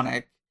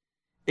Sonic.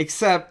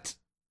 Except,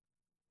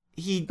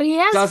 But he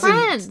has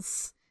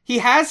friends! He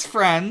has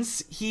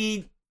friends.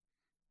 He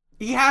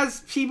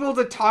has people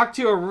to talk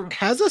to.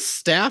 Has a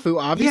staff who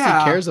obviously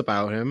cares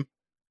about him.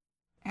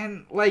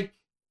 And, like,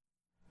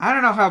 I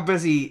don't know how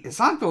busy his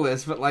uncle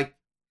is, but, like,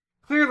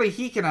 clearly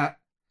he can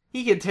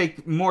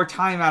take more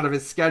time out of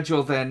his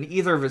schedule than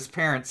either of his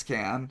parents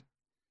can.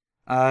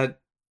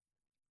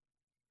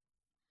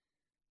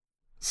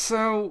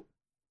 So,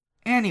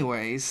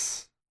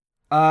 anyways,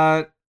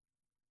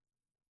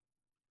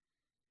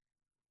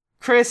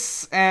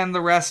 Chris and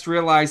the rest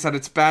realize that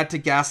it's bad to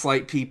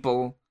gaslight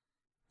people.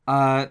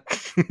 They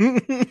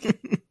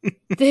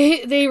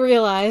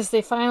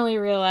finally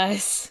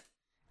realize.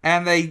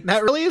 And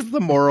that really is the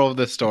moral of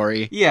the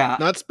story. Yeah.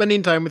 Not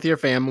spending time with your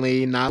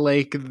family, not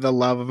like the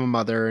love of a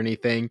mother or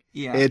anything.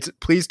 Yeah. It's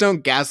please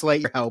don't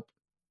gaslight your help.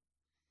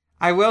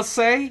 I will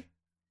say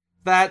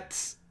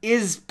that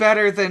is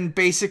better than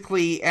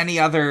basically any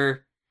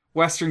other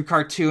Western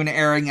cartoon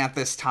airing at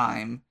this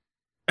time.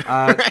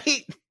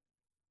 Right?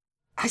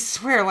 I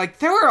swear, like,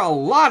 there were a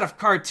lot of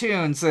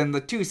cartoons in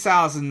the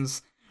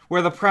 2000s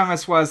where the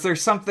premise was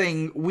there's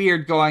something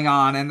weird going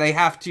on and they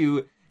have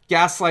to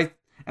gaslight,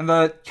 and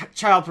the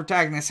child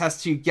protagonist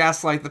has to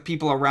gaslight the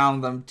people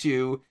around them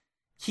to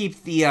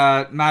keep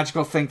the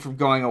magical thing from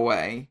going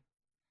away.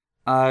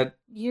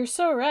 You're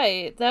so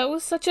right. That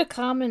was such a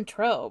common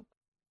trope.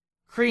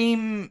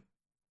 Cream,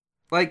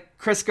 like,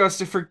 Chris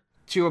goes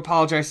to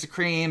apologize to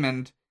Cream,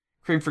 and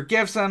Cream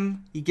forgives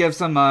him. She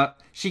gives him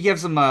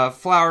a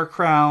flower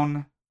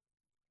crown.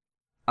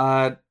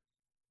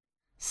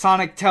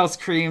 Sonic tells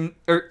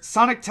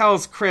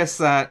Chris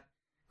that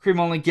Cream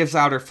only gives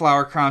out her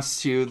flower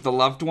crowns to the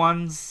loved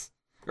ones,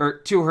 or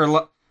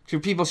to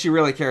people she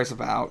really cares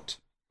about.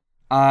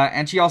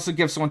 And she also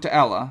gives one to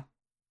Ella.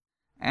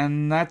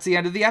 And that's the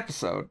end of the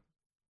episode.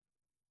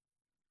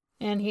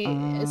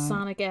 And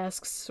Sonic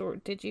asks,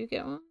 did you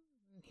get one?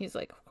 He's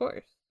like, of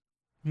course.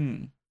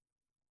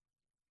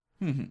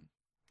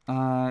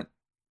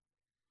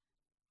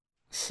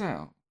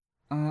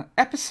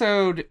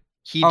 Episode...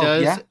 He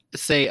does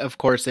say, of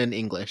course, in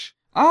English.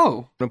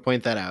 Oh! I'm gonna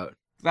point that out.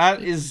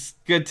 That is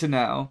good to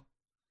know.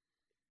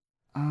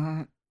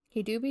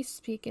 He do be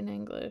speaking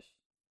English.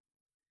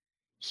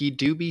 He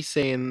do be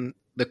saying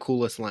the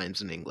coolest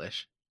lines in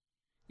English.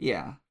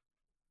 Yeah.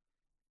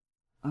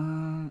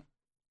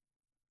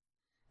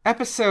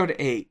 Episode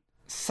 8,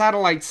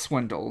 Satellite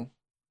Swindle.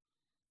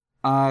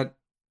 Now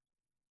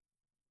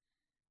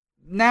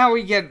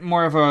we get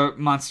more of a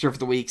Monster of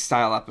the Week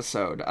style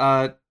episode.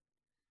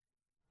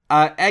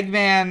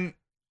 Eggman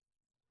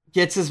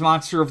gets his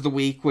Monster of the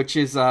Week, which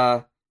is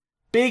a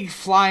big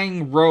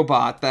flying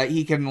robot that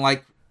he can,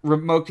 like,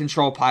 remote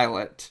control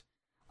pilot.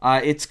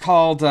 It's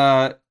called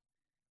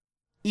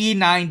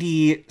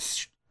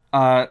E90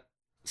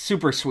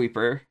 Super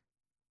Sweeper.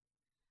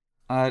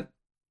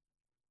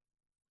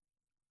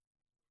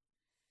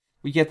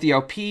 We get the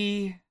OP.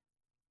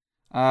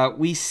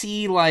 We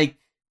see, like,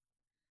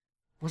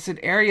 was it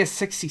Area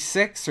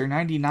 66 or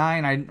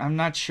 99? I'm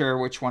not sure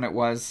which one it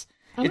was.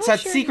 It's that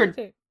secret...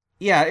 Either.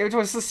 Yeah, it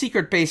was the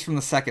secret base from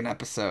the second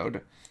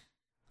episode.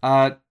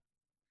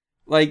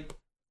 Like,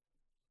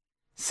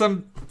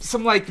 some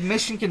like,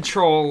 mission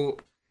control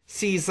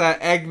sees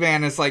that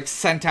Eggman has, like,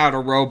 sent out a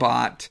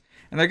robot,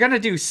 and they're gonna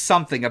do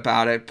something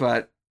about it,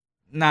 but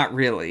not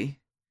really.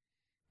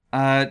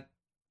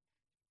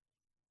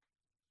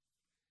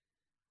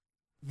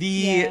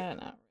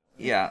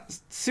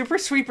 Super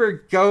Sweeper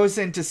goes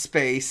into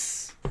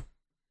space,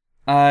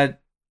 and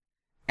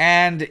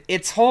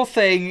its whole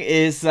thing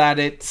is that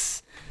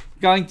it's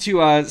going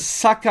to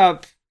suck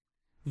up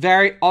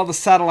all the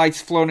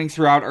satellites floating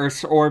throughout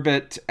Earth's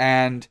orbit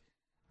and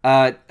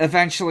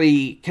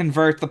eventually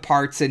convert the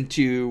parts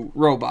into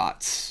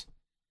robots.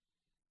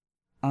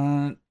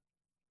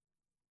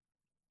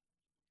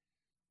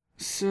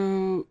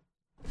 So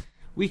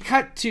we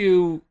cut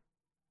to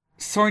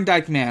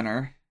Thorndyke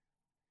Manor,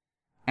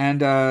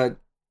 and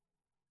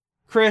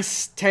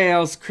Chris,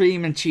 Tails,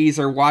 Cream, and Cheese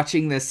are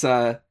watching this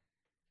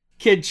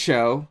kid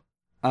show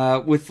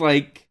with,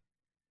 like,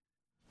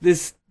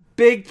 this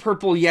big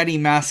purple Yeti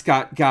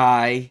mascot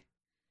guy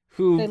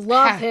who... I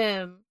love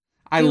him.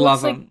 I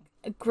love him. Like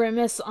a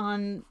Grimace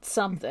on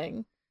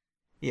something.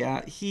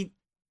 Yeah, he's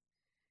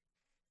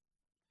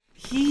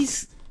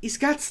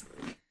got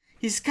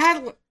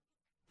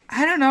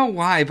I don't know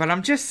why, but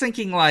I'm just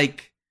thinking,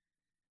 like,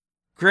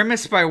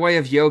 Grimace by way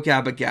of Yo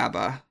Gabba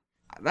Gabba.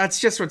 That's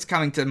just what's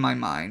coming to my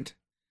mind.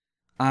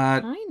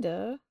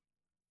 Kinda.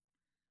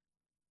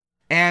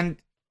 And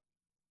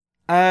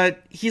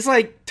he's,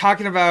 like,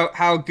 talking about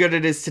how good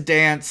it is to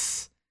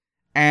dance,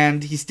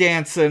 and he's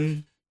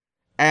dancing,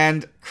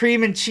 and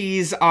Cream and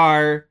Cheese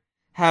are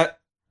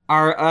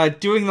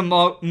doing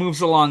the moves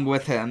along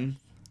with him.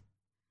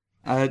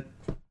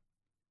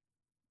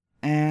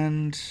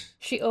 And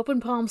she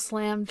open palm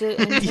slammed it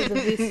into the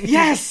VCS.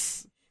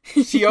 Yes!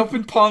 She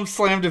open palm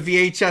slammed a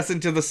VHS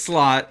into the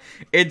slot.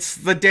 It's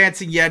the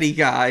dancing Yeti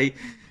guy.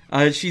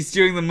 She's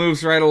doing the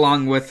moves right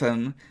along with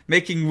him,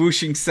 making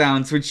whooshing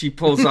sounds when she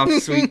pulls off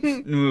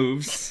sweet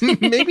moves.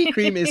 Maybe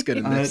Cream is good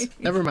at this.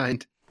 Never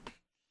mind.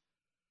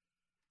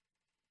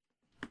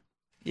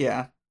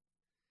 Yeah.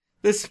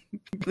 This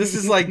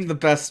is, like, the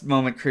best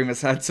moment Cream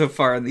has had so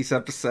far in these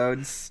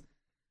episodes.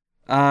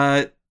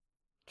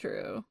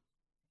 True.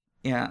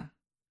 Yeah.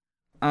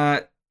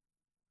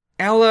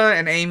 Ella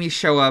and Amy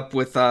show up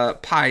with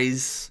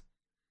pies.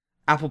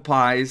 Apple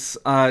pies.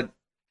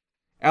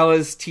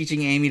 Ella's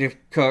teaching Amy to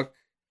cook.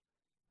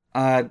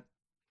 And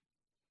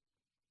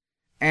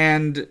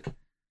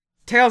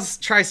Tails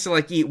tries to,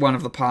 like, eat one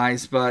of the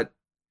pies, but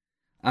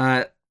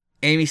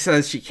Amy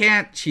says she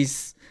can't.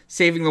 She's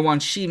saving the one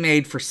she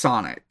made for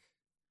Sonic.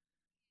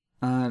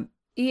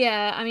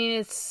 Yeah, I mean,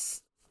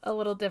 it's a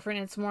little different.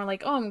 It's more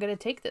like, oh, I'm gonna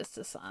take this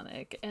to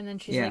Sonic. And then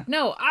she's like,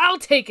 no, I'll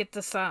take it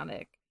to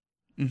Sonic.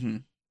 Mm-hmm.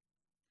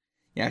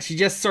 Yeah, she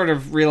just sort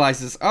of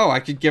realizes, oh,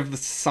 I could give this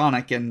to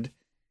Sonic, and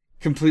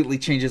completely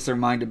changes her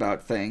mind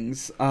about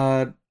things.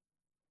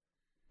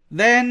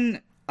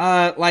 Then,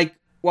 like,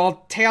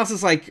 while Tails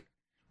is, like,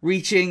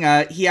 reaching,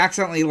 he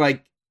accidentally,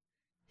 like,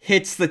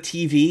 hits the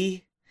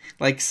TV,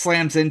 like,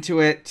 slams into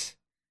it,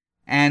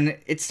 and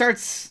it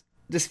starts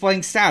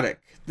displaying static.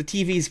 The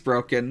TV's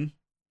broken.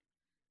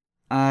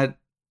 They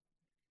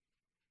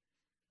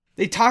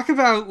talk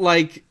about,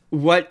 like,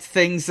 what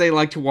things they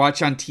like to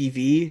watch on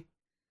TV.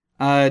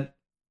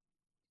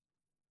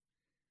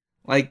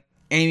 Like,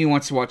 Amy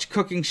wants to watch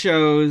cooking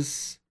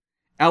shows.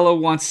 Ella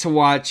wants to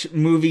watch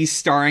movies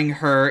starring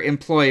her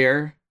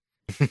employer.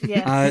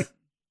 Yes.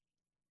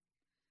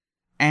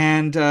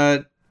 And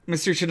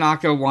Mr.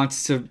 Tanaka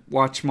wants to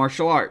watch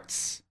martial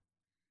arts.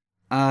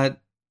 Then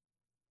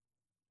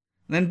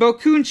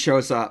Bo-kun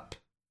shows up.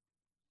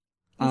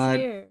 He's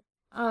here.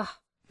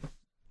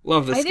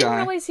 Love this guy. I didn't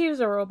realize he was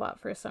a robot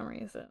for some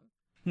reason.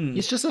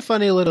 He's just a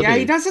funny little dude.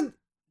 He doesn't...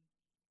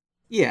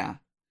 Yeah.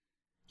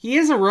 He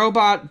is a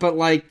robot, but,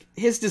 like,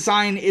 his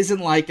design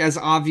isn't, like, as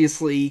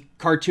obviously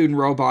cartoon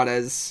robot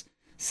as,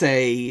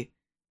 say,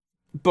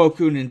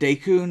 Bo-kun and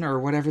Daikun, or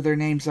whatever their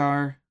names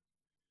are.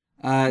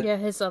 Yeah,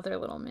 his other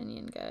little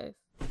minion guys.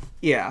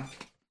 Yeah.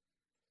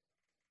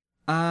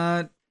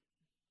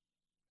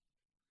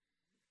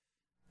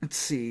 Let's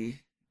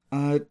see.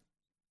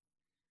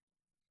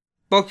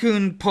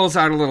 Bo-kun pulls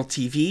out a little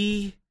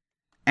TV,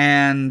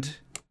 and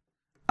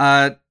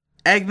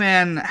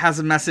Eggman has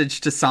a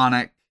message to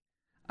Sonic,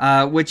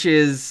 which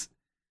is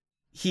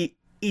he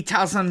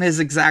tells him his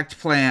exact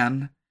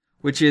plan,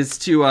 which is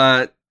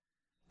to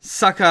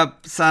suck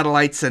up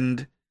satellites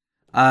and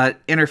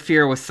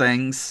interfere with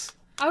things.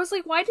 I was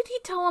like, why did he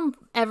tell him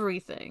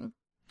everything?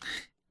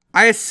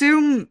 I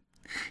assume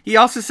he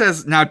also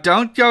says, now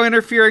don't go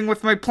interfering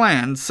with my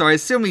plans, so I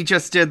assume he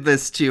just did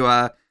this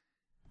to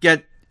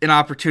get an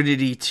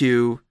opportunity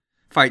to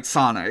fight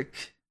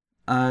Sonic.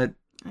 I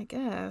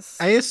guess.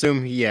 I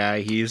assume, yeah,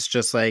 he's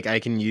just like, I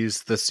can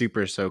use the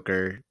super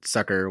sucker,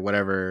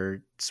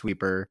 whatever,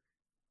 sweeper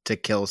to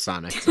kill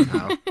Sonic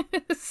somehow.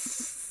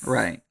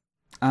 Right.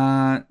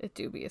 It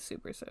do be a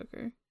super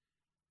soaker.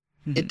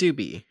 It do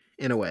be,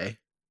 in a way.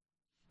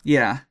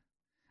 Yeah.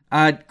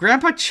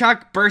 Grandpa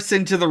Chuck bursts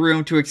into the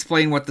room to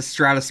explain what the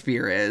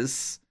stratosphere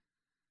is.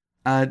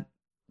 And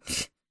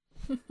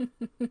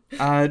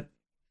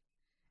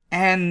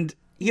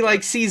he,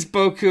 like, sees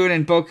Bo-kun,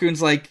 and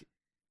Bo-kun's, like,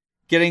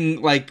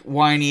 getting, like,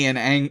 whiny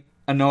and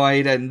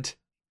annoyed, and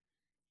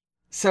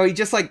so he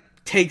just, like,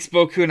 takes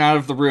Bo-kun out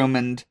of the room,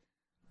 and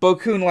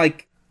Bo-kun,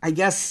 like, I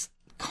guess,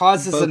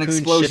 causes an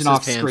explosion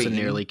off shits his pants screen. and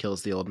nearly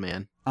kills the old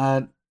man.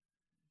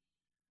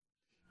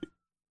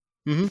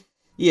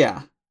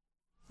 Yeah.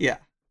 Yeah.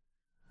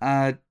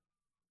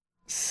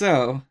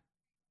 So,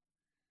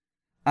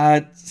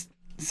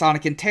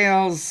 Sonic and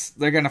Tails,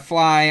 they're gonna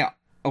fly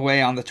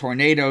away on the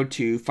tornado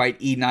to fight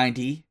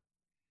E90.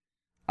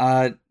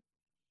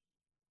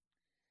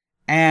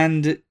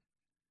 And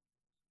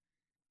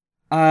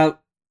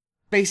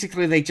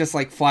basically they just,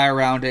 like, fly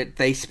around it.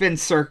 They spin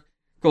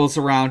circles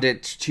around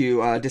it to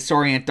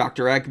disorient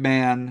Dr.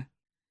 Eggman.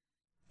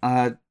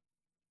 I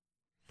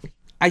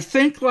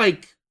think,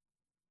 like,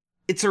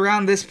 it's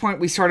around this point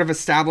we sort of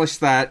established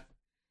that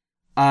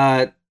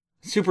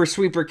Super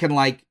Sweeper can,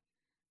 like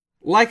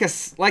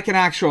an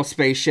actual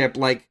spaceship,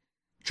 like,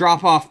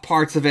 drop off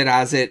parts of it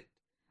as it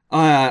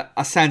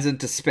ascends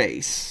into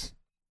space.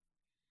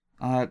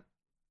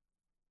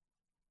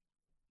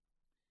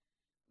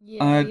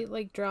 Yeah, he,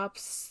 like,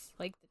 drops,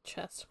 like, the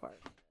chest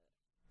part.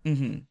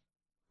 Mm-hmm.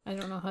 I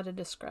don't know how to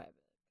describe it.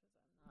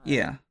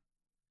 Yeah.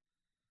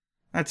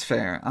 That's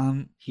fair.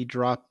 He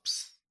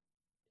drops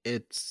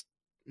its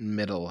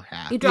middle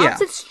half. He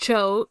drops Yeah. its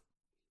chote.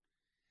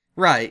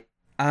 Right.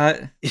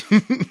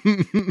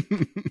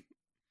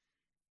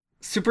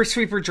 Super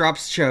Sweeper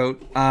drops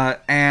Chote,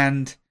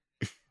 and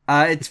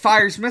it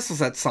fires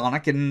missiles at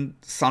Sonic, and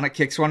Sonic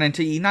kicks one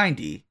into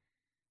E90.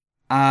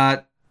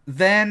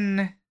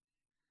 Then,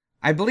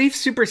 I believe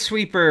Super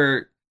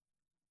Sweeper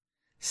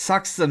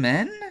sucks them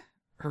in?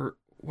 Or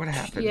what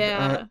happened?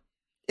 Yeah.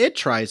 It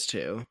tries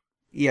to.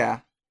 Yeah.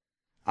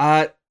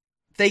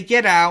 They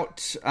get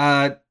out,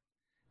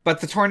 but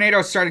the tornado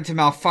is starting to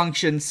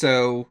malfunction,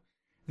 so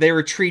they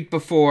retreat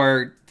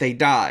before they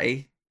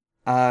die.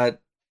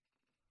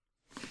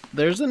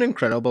 There's an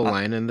incredible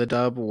line in the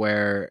dub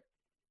where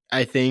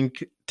I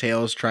think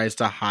Tails tries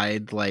to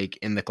hide, like,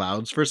 in the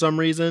clouds for some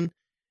reason.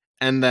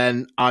 And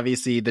then,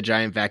 obviously, the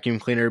giant vacuum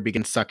cleaner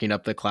begins sucking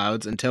up the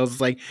clouds, and Tails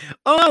is like,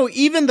 oh,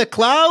 even the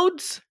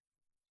clouds?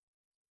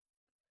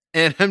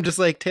 And I'm just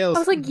like, Tails. I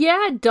was like,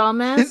 yeah,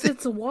 dumbass,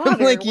 it's water. I'm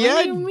like, What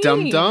yeah, do you mean?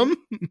 dum-dum.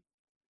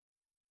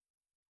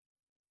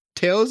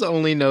 Tails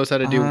only knows how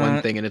to do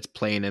one thing, and it's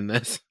playing in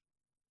this.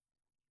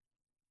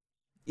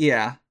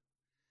 Yeah.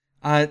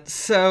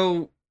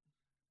 So,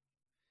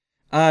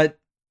 that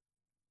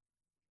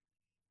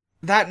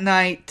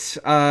night,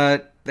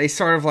 they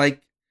sort of,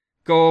 like,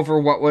 go over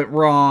what went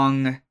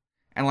wrong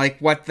and, like,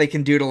 what they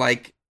can do to,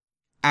 like,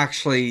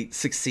 actually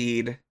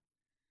succeed.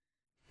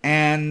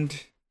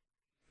 And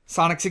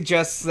Sonic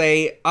suggests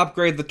they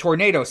upgrade the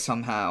tornado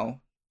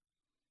somehow.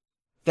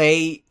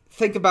 They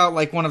think about,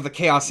 like, one of the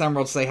Chaos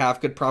Emeralds they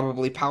have could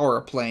probably power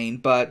a plane,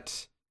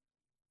 but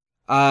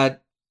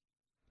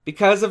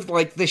because of,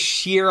 like, the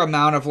sheer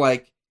amount of,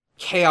 like,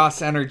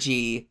 chaos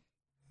energy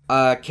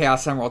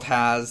Chaos Emerald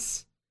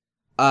has,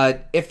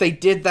 if they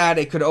did that,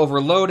 it could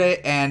overload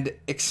it and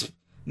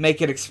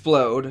make it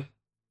explode.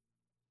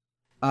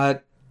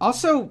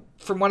 Also,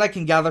 from what I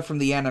can gather from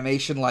the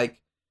animation,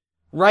 like,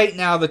 right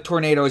now the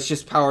tornado is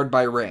just powered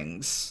by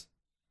rings.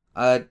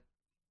 I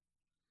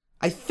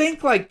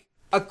think, like,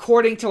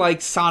 according to,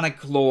 like,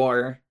 Sonic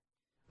lore,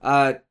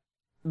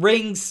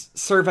 rings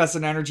serve as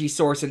an energy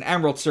source and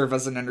emeralds serve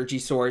as an energy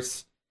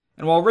source.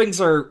 And while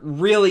rings are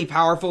really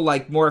powerful,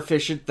 like, more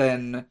efficient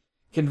than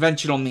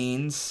conventional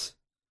means,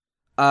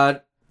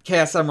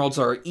 Chaos Emeralds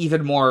are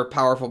even more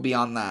powerful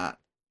beyond that.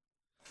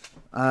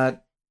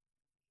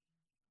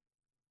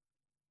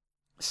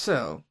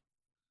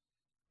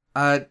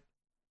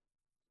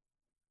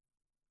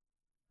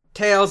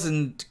 Tails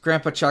and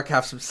Grandpa Chuck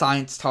have some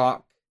science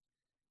talk.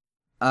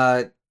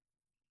 Grandpa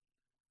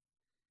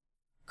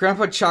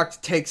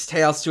Chuck takes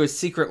Tails to a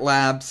secret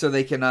lab so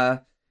they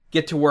can,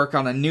 get to work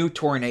on a new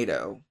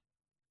tornado.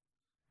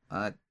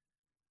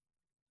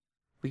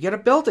 We get a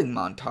building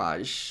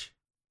montage.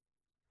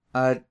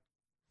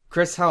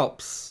 Chris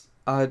helps.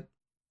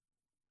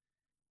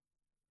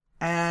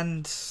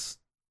 And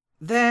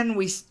then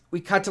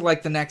we cut to,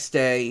 like, the next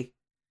day.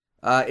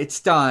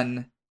 It's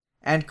done.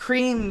 And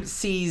Cream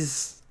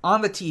sees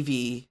on the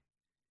TV,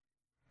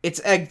 it's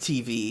Egg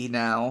TV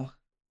now.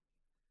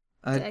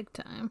 It's egg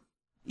time.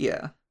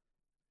 Yeah.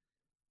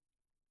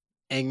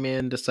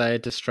 Eggman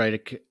decided to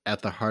strike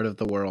at the heart of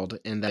the world,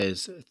 and that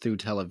is through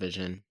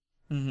television.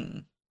 Mm-hmm.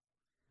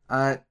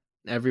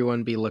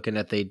 Everyone be looking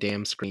at they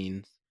damn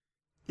screens.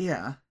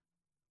 Yeah.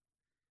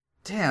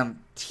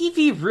 Damn,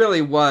 TV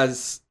really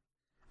was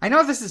I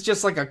know this is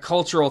just like a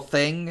cultural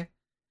thing,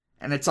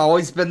 and it's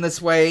always been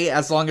this way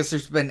as long as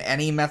there's been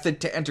any method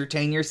to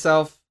entertain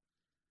yourself.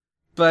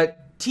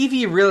 But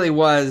TV really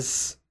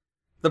was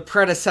the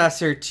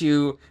predecessor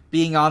to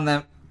being on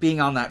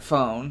that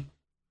phone.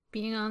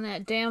 Being on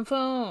that damn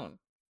phone.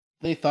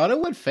 They thought it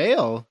would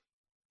fail.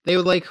 They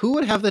were like, who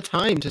would have the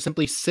time to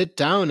simply sit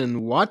down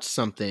and watch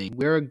something?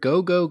 We're a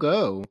go, go,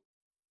 go.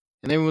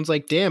 And everyone's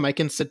like, damn, I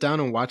can sit down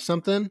and watch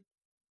something?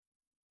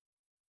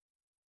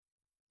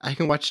 I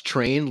can watch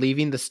Train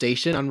leaving the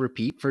station on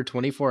repeat for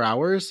 24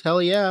 hours?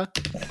 Hell yeah.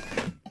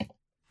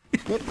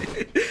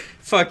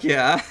 Fuck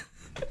yeah.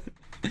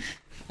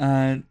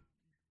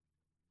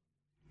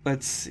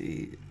 Let's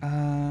see.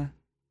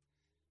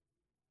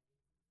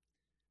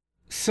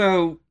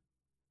 So,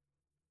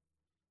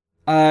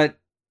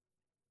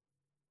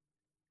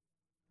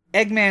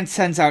 Eggman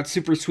sends out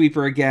Super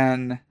Sweeper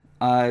again,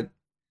 and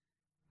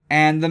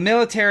the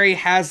military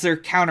has their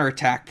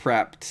counterattack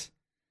prepped,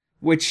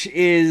 which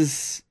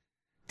is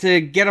to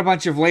get a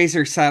bunch of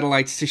laser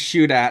satellites to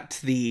shoot at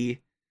the,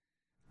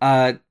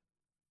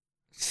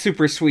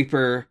 Super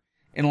Sweeper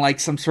in, like,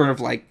 some sort of,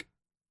 like,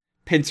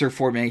 pincer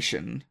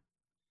formation.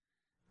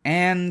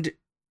 And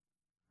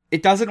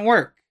it doesn't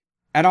work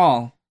at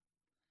all.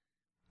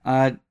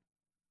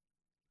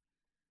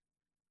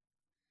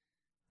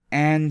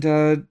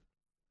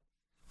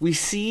 We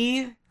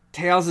see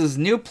Tails'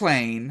 new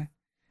plane,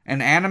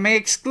 an anime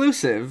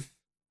exclusive,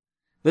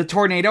 the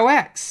Tornado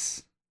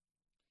X.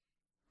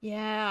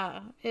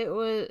 Yeah,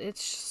 it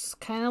just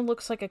kind of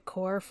looks like a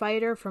core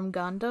fighter from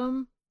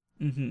Gundam.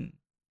 Mm-hmm.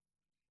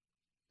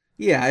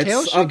 Yeah,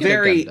 Tails it's should a get a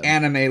very Gundam.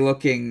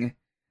 anime-looking,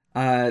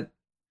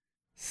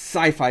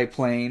 sci-fi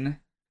plane.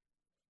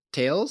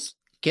 Tails,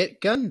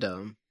 get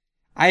Gundam.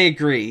 I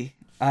agree.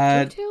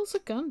 Give Tails a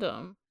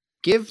Gundam.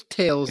 Give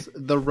Tails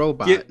the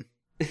robot.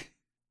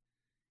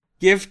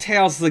 Give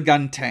Tails the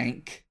gun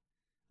tank.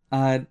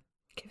 Give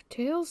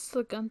Tails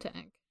the gun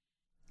tank.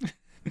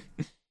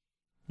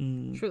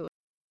 Truly.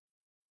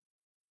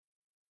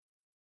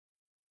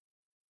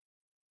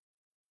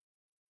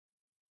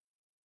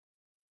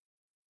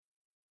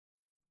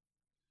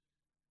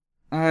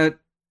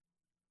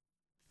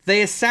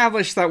 They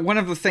established that one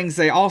of the things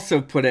they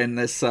also put in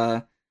this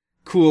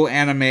cool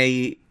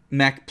anime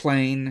mech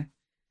plane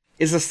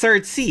is a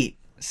third seat,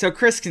 so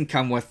Chris can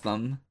come with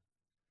them.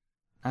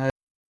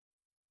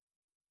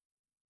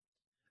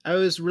 I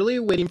was really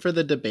waiting for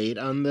the debate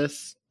on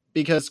this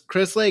because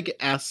Chris like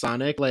asked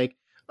Sonic like,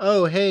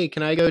 "Oh, hey,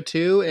 can I go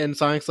too?" And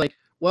Sonic's like,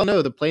 "Well,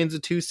 no, the plane's a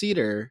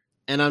 2-seater."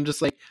 And I'm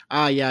just like,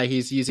 "Ah, yeah,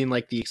 he's using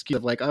like the excuse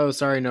of like, oh,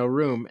 sorry, no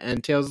room."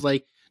 And Tails is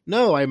like,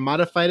 "No, I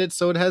modified it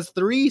so it has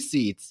 3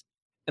 seats."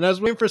 And I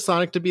was waiting for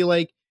Sonic to be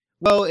like,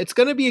 "Well, it's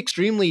going to be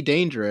extremely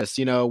dangerous,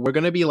 you know, we're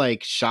going to be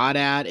like shot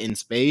at in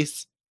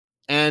space."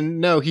 And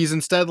no, he's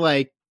instead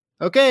like,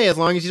 "Okay, as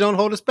long as you don't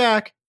hold us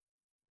back."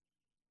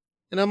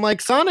 And I'm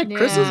like, Sonic,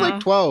 Chris is Yeah. like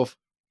 12.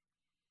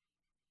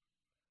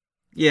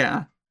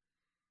 Yeah.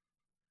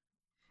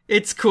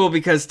 It's cool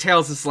because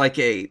Tails is like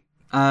 8.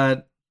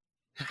 I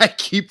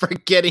keep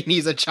forgetting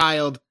he's a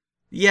child.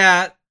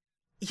 Yeah,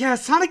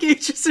 Sonic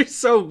ages are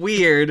so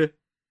weird.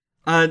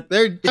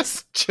 They're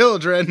just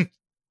children.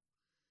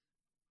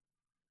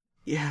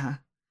 Yeah.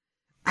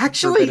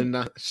 Actually, Forbidden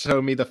not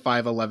show me the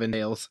 5'11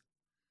 nails.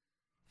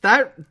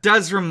 that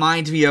does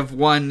remind me of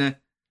one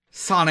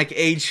Sonic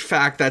age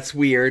fact that's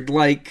weird.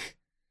 Like,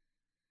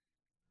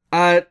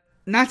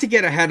 not to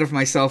get ahead of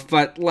myself,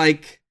 but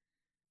like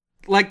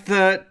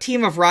the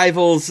team of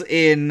rivals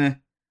in,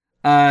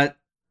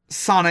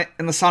 Sonic,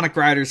 in the Sonic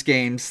Riders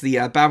games,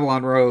 the,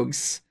 Babylon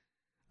Rogues,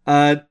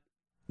 the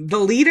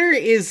leader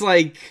is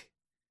like,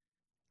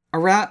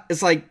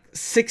 is like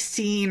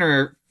 16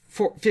 or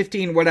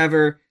 15,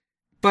 whatever,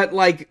 but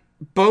like,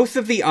 both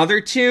of the other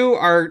two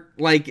are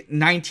like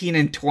 19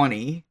 and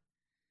 20.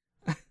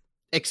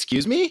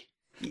 Excuse me?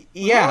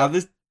 Yeah,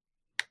 this.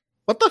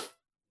 What the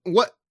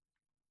what?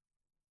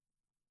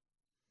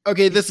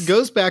 Okay, this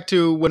goes back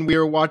to when we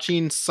were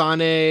watching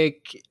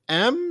Sonic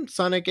M?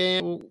 Sonic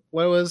A?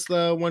 What was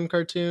the one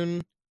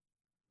cartoon?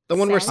 The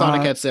one where Sonic?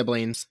 Sonic had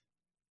siblings.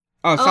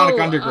 Oh, Sonic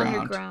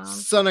Underground.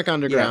 Sonic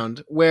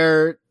Underground,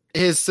 where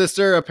his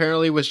sister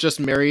apparently was just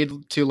married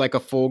to like a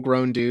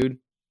full-grown dude.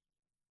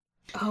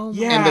 Oh,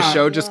 Yeah. And the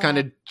show just yeah. kind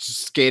of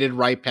skated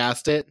right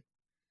past it.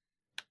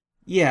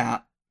 Yeah.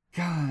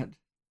 God.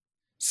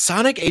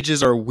 Sonic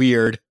ages are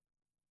weird.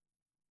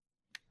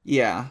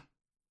 Yeah.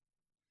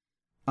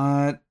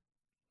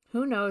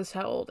 Who knows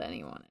how old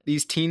anyone is?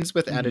 These teens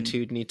with Mhm.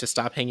 attitude need to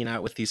stop hanging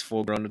out with these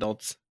full-grown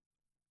adults.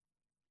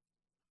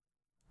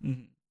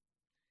 Mhm.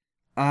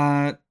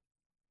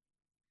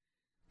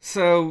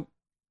 So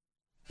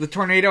the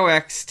Tornado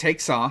X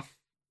takes off.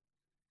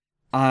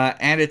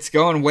 And it's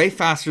going way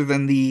faster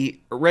than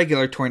the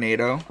regular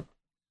tornado.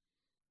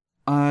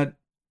 And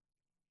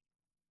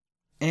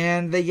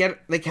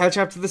they catch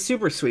up to the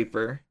Super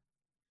Sweeper.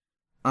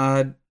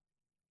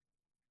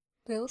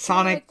 They look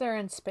Sonic- like they're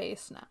in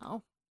space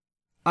now.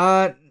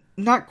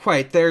 Not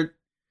quite. They're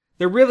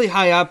really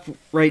high up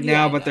right Yeah,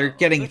 now, I but they're know.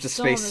 getting They're into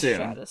still in space the soon.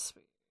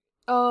 stratosphere.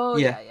 Oh,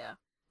 Yeah. yeah.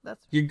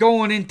 That's You're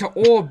going into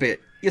orbit.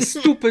 You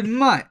stupid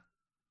mutt.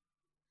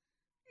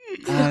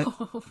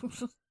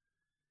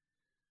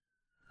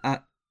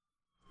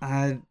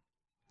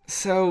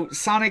 So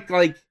Sonic,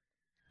 like,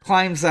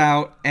 climbs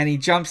out and he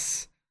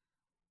jumps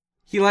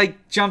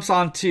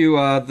onto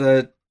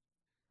the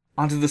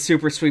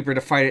Super Sweeper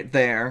to fight it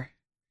there,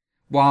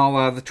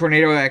 while the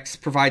Tornado X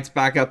provides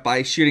backup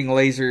by shooting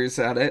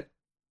lasers at it.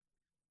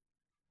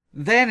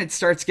 Then it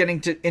starts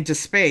getting into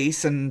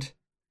space, and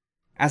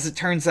as it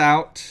turns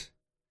out,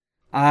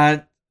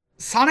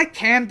 Sonic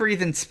can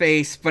breathe in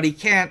space, but he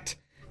can't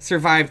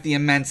survive the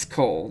immense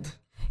cold.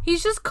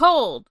 He's just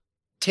cold.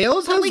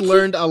 Tails But, has like,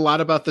 learned a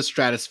lot about the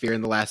stratosphere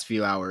in the last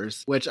few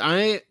hours, which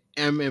I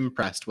am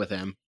impressed with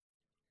him.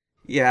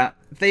 Yeah,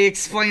 they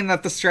explain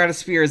that the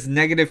stratosphere is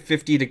negative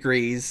 50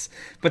 degrees,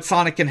 but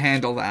Sonic can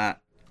handle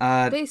that.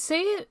 They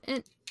say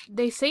it.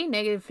 They say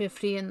negative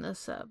 50 in the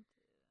sub.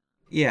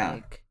 Yeah.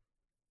 Like,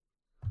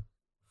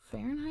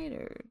 Fahrenheit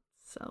or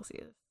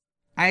Celsius?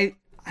 I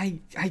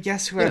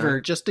guess whoever.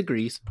 Yeah, just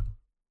degrees.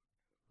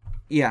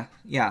 Yeah.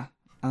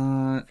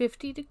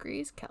 50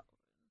 degrees Kelvin.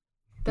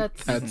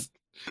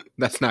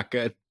 That's not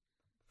good.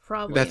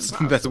 Probably That's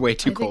impossible. way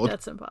too I think cold.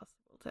 that's impossible,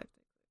 technically.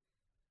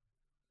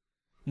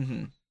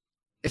 Mm-hmm.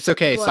 It's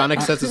okay. What?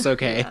 Sonic says it's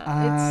okay.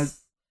 Yeah,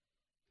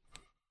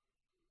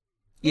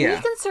 Yeah.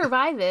 He can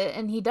survive it,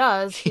 and he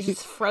does. He's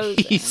just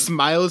frozen. He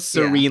smiles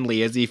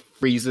serenely as he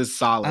freezes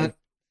solid.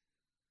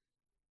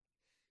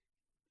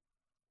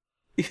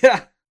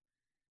 Yeah.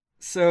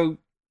 So,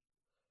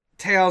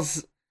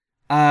 Tails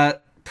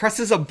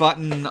presses a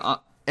button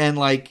and,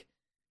 like,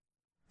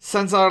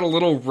 sends out a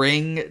little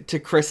ring to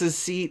Chris's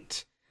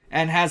seat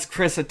and has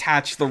Chris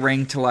attach the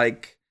ring to,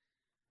 like,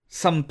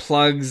 some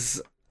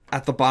plugs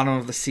at the bottom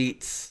of the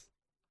seats.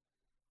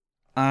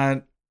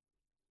 And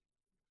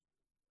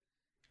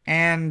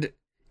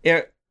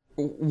it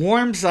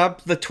warms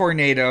up the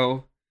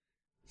tornado.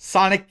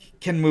 Sonic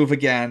can move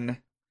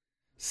again.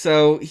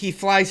 So he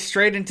flies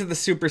straight into the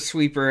Super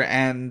Sweeper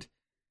and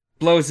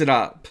blows it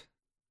up.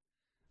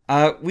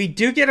 We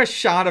do get a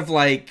shot of,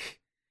 like,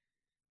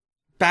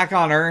 back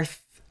on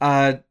Earth,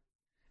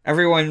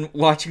 everyone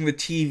watching the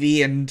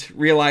TV and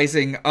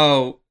realizing,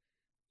 oh,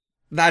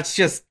 that's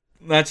just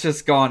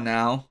gone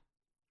now.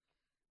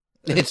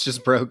 It's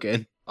just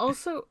broken.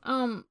 Also,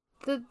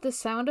 the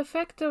sound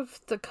effect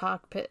of the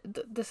cockpit.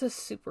 This is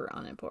super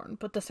unimportant,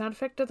 but the sound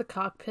effect of the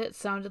cockpit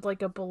sounded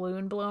like a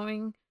balloon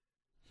blowing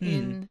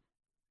in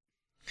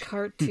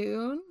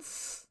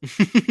cartoons.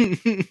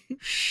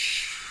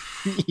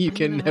 You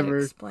can never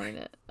explain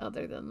it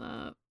other than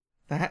that.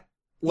 That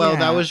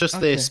was just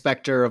okay. the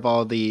specter of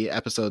all the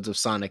episodes of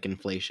Sonic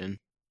inflation.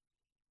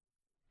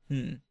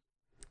 No,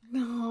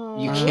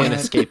 You can't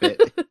escape it.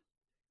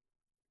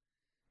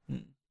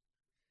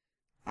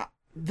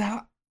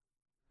 Now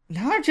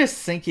I'm just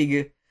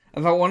thinking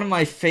about one of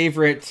my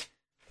favorite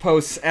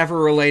posts ever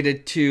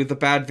related to the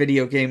bad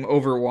video game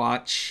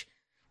Overwatch,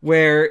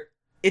 where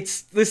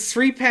it's this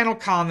 3-panel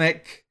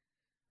comic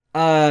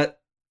of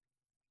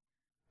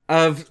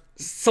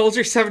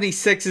Soldier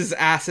 76's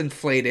ass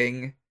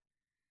inflating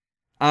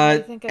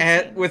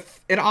and with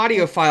an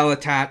audio file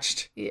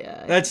attached.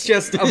 Yeah. That's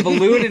just a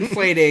balloon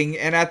inflating,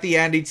 and at the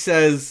end he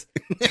says,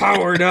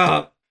 "Powered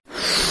up."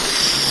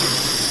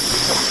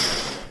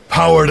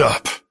 Powered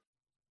up.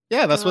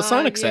 Yeah, that's what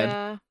Sonic said.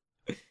 Yeah.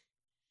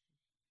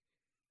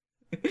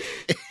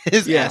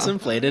 His Yeah. ass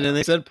inflated and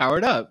they said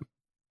powered up.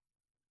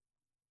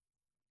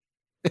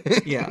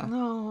 Yeah.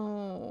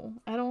 No,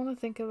 I don't want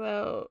to think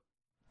about.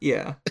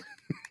 Yeah.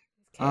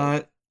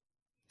 Okay.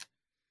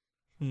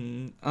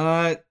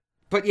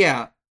 But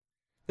yeah,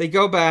 they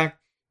go back.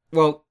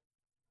 Well,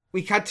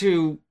 we cut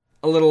to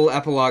a little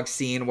epilogue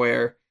scene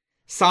where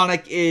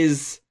Sonic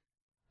is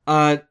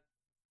like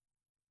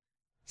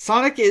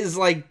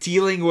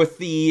dealing with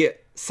the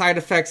side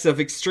effects of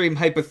extreme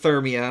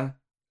hypothermia.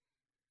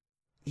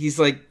 He's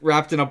like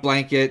wrapped in a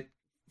blanket,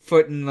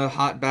 foot in the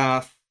hot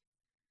bath,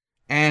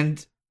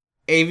 and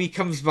Amy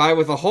comes by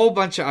with a whole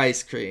bunch of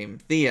ice cream.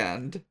 The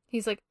end.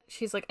 She's like,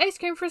 ice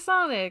cream for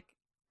Sonic.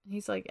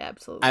 He's like,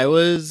 absolutely. I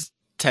was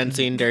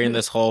tensing during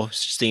this whole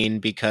scene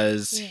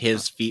because Yeah.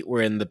 his feet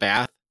were in the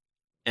bath.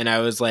 And I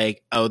was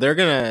like, oh, they're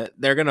gonna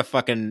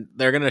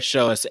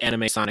show us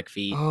anime Sonic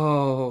feet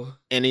Oh.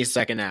 any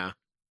second now.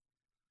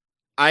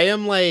 I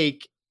am Oh, I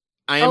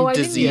didn't even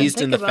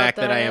diseased in think the about fact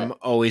that I that. am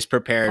always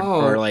prepared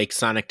Oh. for like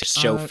Sonic to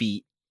show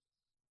feet.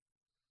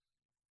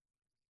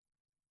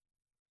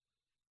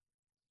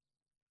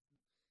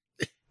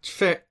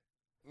 Fair.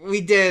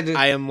 We did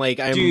I'm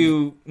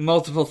do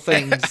multiple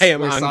things. I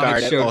am where on Sonic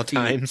guard at showed all feet,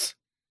 times.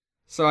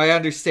 so I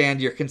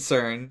understand your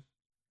concern.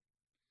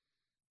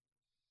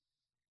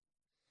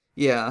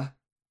 Yeah.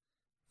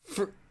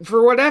 For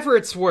whatever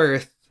it's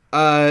worth,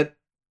 the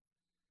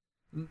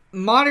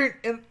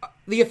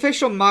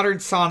official modern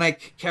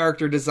Sonic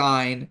character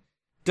design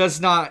does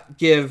not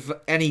give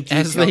any detail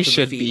As they to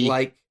should the feet. be.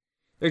 Like,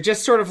 they're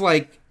just sort of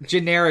like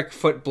generic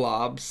foot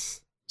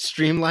blobs.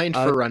 Streamlined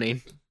for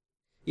running.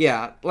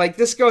 Yeah, like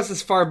this goes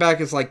as far back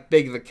as like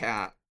Big the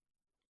Cat.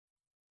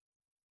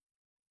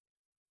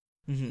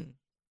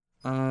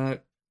 Mm-hmm.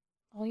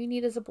 All you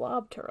need is a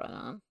blob to run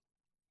on.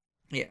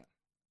 Yeah.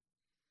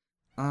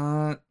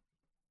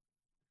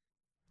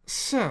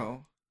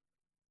 So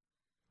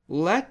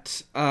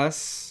let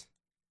us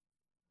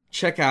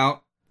check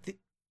out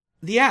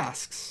the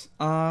asks.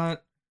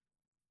 Let's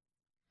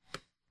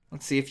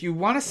see. If you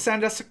want to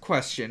send us a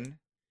question,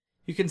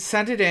 you can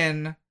send it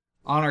in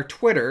on our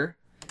Twitter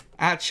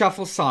at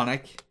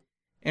ShuffleSonic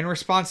in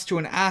response to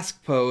an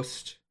ask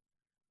post.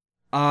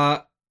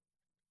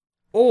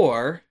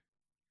 Or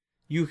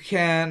you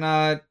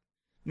can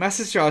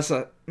message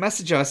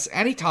us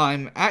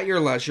anytime at your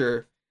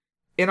leisure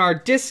in our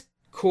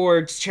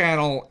Discord's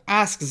channel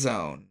Ask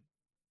Zone.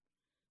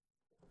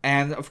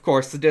 And of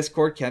course, the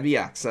Discord can be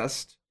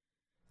accessed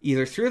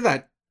either through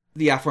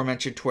the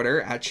aforementioned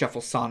Twitter at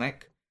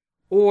ShuffleSonic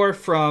or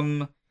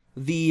from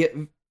the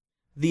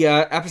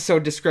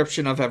episode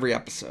description of every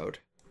episode.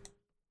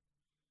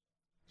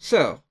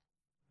 So,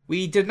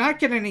 we did not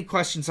get any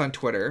questions on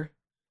Twitter,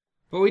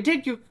 but we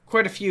did get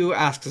quite a few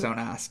Ask Zone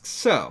asks.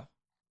 So,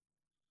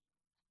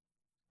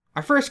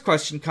 our first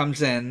question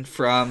comes in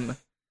from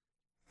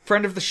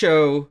friend of the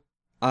show,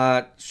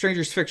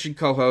 Strangers Fiction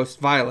co-host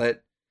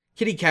Violet,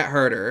 Kitty Cat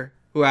Herder,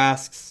 who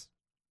asks,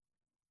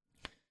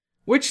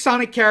 which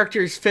Sonic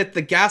characters fit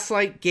the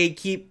Gaslight,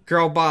 Gatekeep,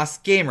 Girl Boss,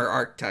 Gamer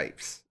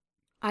archetypes?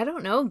 I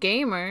don't know,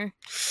 Gamer.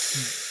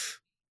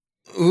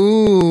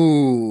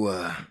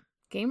 Ooh.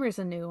 Gamer's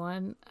a new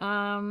one.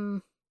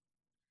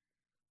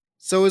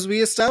 So as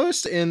we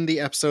established in the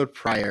episode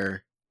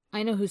prior,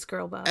 I know who's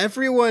Girl Boss.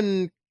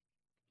 everyone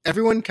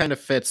kind of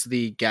fits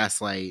the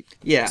Gaslight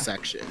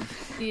section.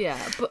 Yeah,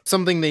 but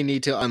Something they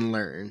need to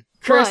unlearn.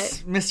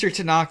 Chris, Mr.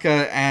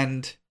 Tanaka,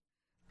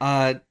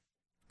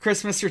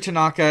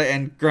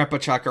 and Grandpa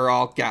Chuck are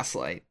all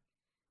Gaslight.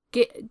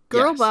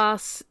 Girl Yes.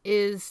 Boss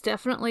is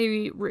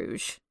definitely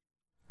Rouge.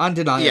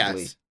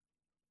 Undeniably. Yes.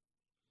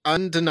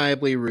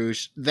 Undeniably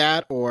Rouge.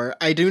 That, or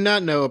I do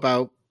not know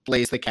about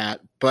Blaze the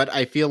Cat, but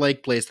I feel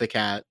like Blaze the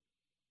Cat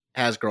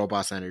has Girl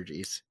Boss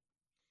energies.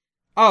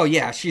 Oh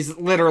yeah, she's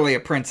literally a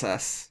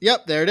princess.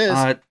 Yep, there it is.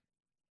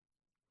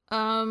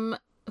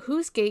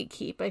 Who's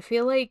Gatekeep? I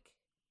feel like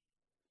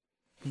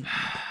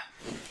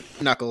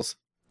Knuckles.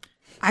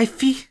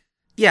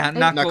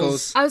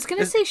 Knuckles. I was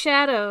gonna say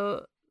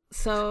Shadow.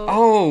 So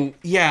Oh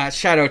yeah,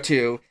 Shadow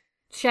too.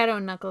 Shadow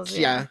and Knuckles.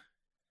 Yeah.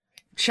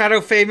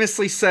 Shadow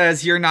famously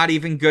says, "You're not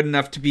even good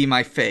enough to be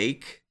my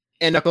fake."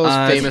 And Knuckles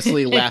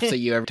famously laughs at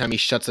you every time he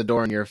shuts a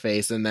door in your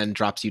face and then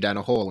drops you down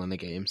a hole in the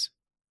games.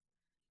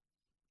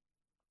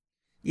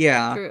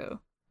 Yeah. True.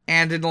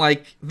 And in,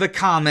 like, the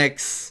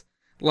comics,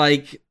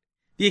 like,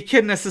 the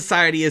Echidna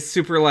Society is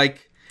super,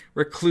 like,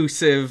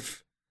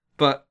 reclusive,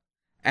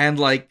 and,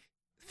 like,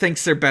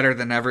 thinks they're better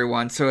than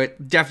everyone, so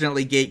it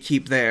definitely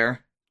gatekeep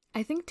there.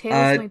 I think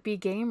Tails might be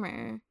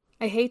Gamer.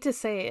 I hate to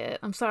say it.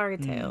 I'm sorry,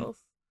 Tails.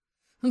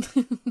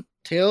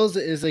 Tails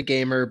is a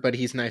gamer, but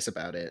he's nice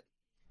about it.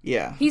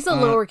 Yeah. He's a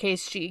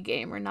lowercase g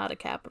gamer, not a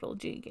capital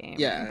G gamer.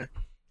 Yeah.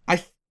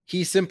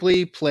 He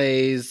simply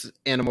plays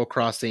Animal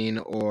Crossing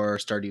or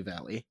Stardew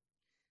Valley.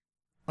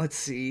 Let's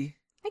see.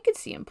 I could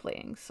see him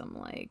playing some,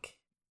 like,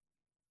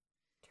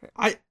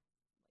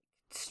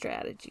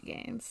 strategy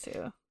games,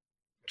 too.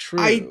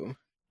 True.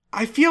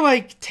 I feel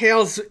like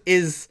Tails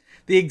is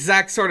the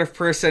exact sort of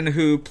person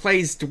who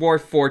plays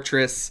Dwarf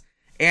Fortress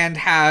and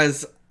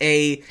has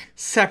a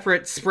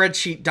separate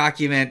spreadsheet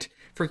document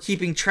for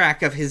keeping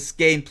track of his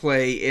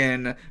gameplay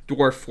in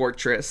Dwarf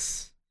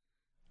Fortress.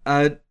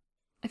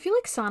 I feel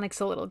like Sonic's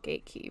a little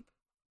gatekeep.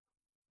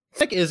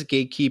 Sonic is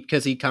gatekeep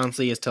because he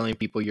constantly is telling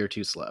people you're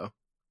too slow.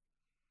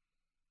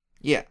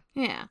 Yeah.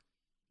 Yeah.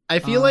 I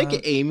feel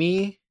like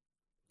Amy,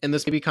 and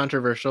this may be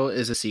controversial,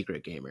 is a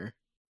secret gamer.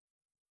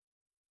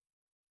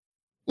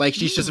 Like,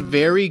 she's just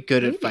very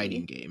good maybe. at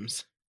fighting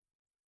games.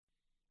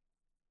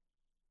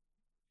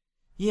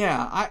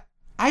 Yeah,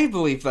 I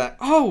believe that.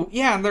 Oh,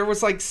 yeah, and there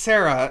was, like,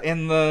 Sarah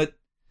in the...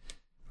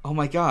 Oh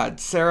my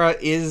god, Sarah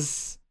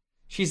is...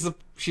 She's the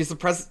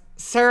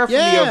Sarah from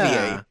the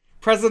OVA.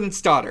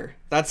 President's daughter.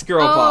 That's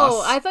Girl Boss.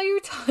 Oh, I thought you were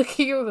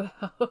talking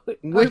about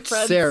Which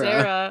our friend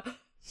Sarah?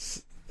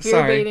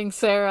 Fear baiting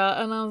Sarah,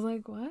 and I was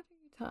like, what?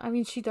 I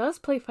mean, she does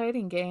play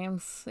fighting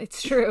games.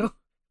 It's true.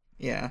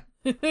 Yeah.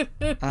 Let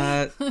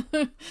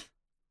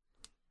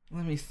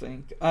me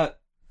think.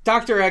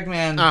 Dr.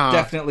 Eggman,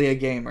 definitely a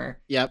gamer.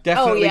 Yep.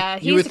 Definitely. Oh, yeah.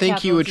 You would He's a think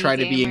he would capital try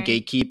G to be in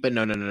gamer. gatekeep, but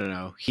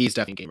no. He's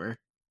definitely a gamer.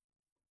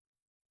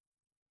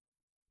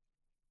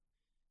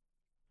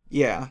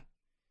 Yeah.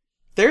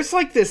 There's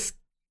like this...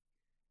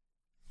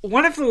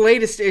 One of the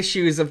latest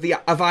issues of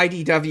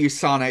IDW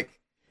Sonic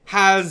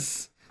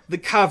has the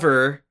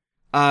cover,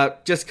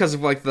 just because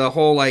of like the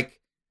whole like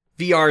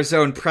VR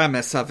zone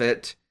premise of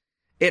it.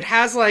 It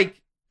has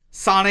like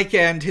Sonic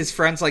and his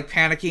friends like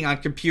panicking on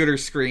computer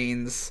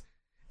screens,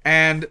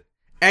 and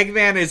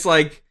Eggman is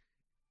like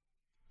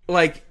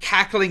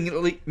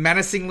cackling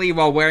menacingly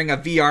while wearing a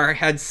VR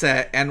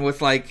headset and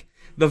with like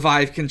the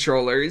Vive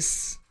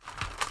controllers.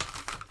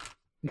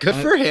 Good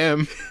for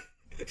him.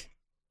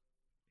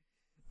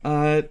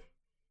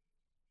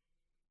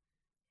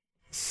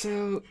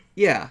 So,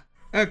 yeah.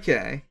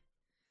 Okay.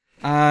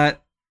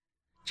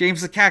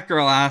 James the Cat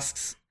Girl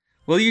asks,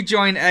 will you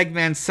join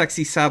Eggman's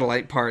sexy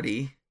satellite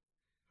party?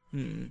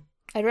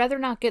 I'd rather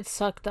not get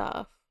sucked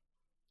off.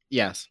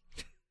 Yes.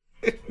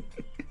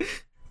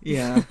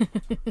 Yeah.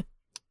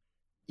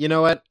 You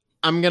know what?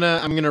 I'm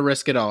gonna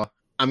risk it all.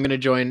 I'm gonna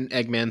join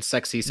Eggman's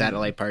sexy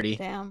satellite party.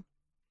 Damn.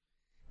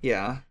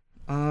 Yeah.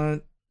 I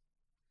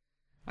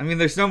mean,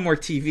 there's no more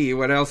TV.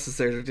 What else is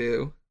there to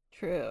do?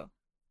 True.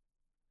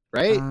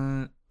 Right?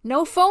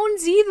 No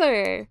phones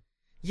either.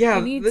 Yeah.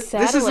 You need this is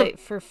satellite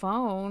for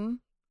phone.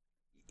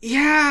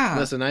 Yeah.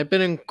 Listen,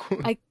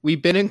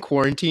 we've been in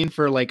quarantine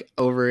for like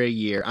over a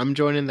year. I'm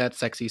joining that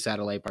sexy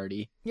satellite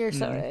party. You're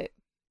so right.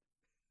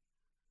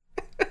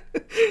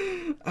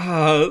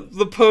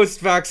 The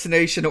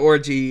post-vaccination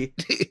orgy.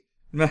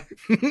 At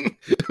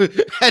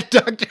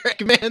Dr.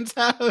 Eggman's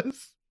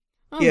house.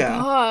 Oh Yeah.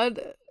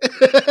 God.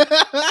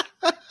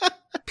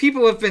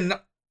 People have been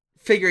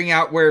figuring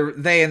out where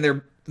they and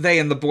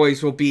the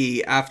boys will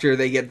be after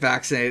they get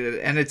vaccinated,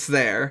 and it's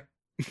there.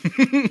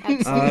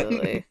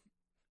 Absolutely.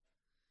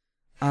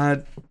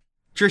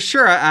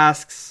 Drashura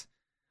asks,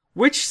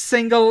 which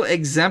single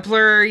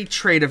exemplary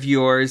trait of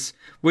yours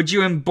would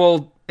you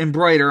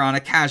embroider on a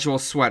casual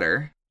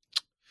sweater?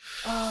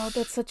 Oh,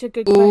 that's such a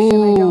good question. I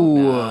don't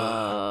Ooh.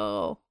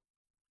 know.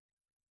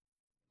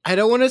 I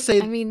don't want to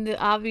say. I mean, the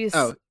obvious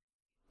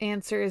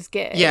answer is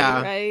gay.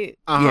 Yeah. Right?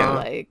 Uh-huh. Yeah.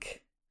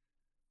 Like,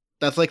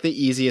 That's like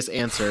the easiest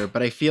answer,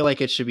 but I feel like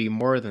it should be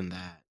more than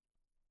that.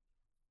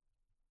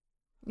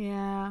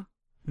 yeah.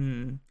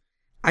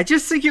 I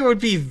just think it would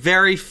be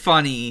very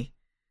funny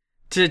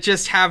to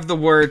just have the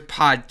word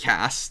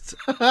podcast.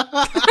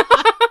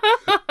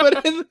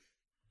 But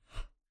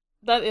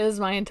That is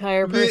my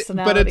entire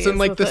personality. but it's in is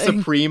like the thing.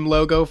 Supreme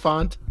logo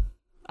font.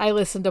 I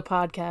listen to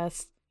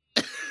podcasts.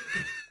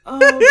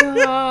 Oh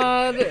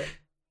God.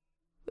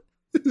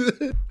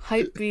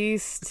 Hype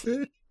Beast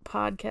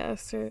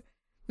podcaster.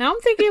 Now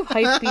I'm thinking of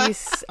Hype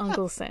Beast's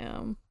Uncle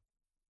Sam.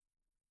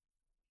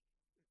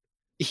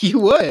 He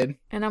would.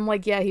 And I'm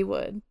like, yeah, he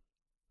would.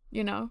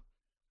 You know?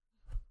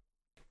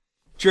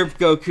 Drip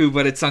Goku,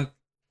 but it's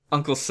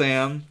Uncle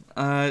Sam.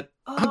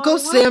 Uncle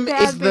Sam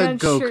is the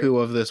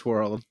Goku of this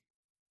world.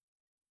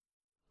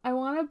 I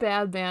want a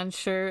Bad Man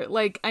shirt.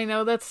 Like, I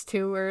know that's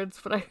 2 words,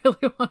 but I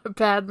really want a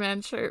Bad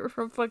Man shirt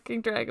from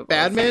fucking Dragon Ball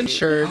Bad Man Z.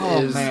 shirt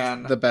Oh, is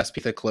man. the best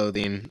piece of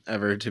clothing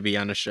ever to be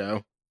on a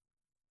show.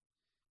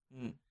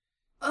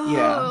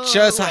 Yeah.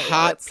 Just a wait,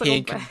 hot that's so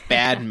pink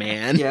bad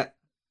man. Yeah.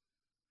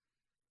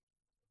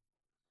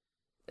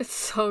 It's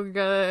so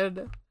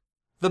good.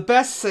 The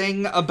best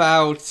thing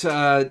about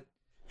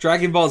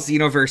Dragon Ball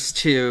Xenoverse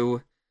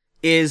 2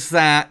 is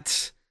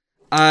that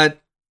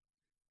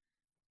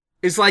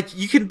is like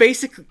you can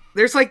basically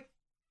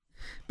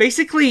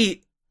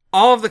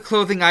all of the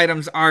clothing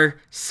items are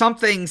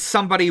something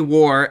somebody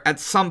wore at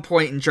some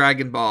point in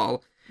Dragon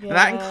Ball. Yes. And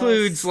that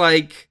includes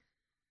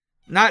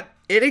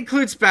it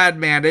includes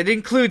Badman, it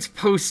includes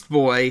Post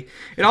Boy.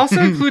 It also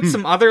includes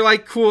some other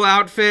like cool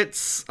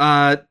outfits.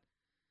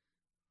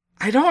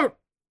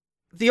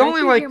 The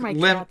only like hear my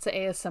cat's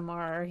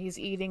ASMR. He's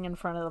eating in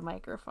front of the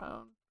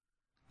microphone.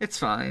 It's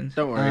fine.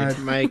 Don't worry,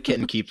 my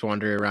kitten keeps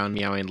wandering around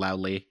meowing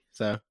loudly.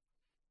 So,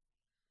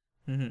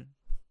 I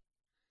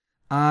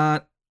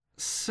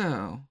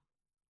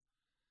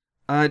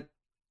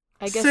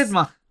guess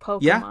Sidma.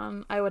 Pokemon.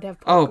 Yeah? I would have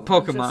Pokemon, Oh,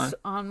 Pokemon. just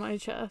on my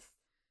chest.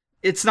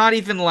 It's not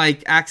even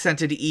like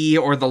accented E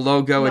or the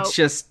logo. Nope. It's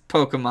just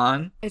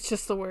Pokemon. It's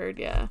just the word,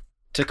 yeah.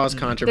 to cause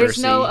controversy,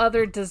 There's no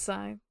other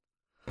design.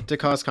 to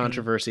cause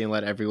controversy and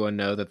let everyone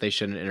know that they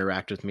shouldn't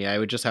interact with me, I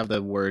would just have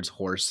the words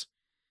horse.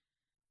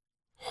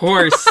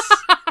 Horse.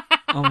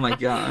 Oh my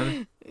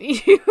god.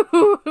 You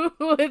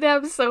would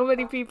have so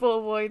many people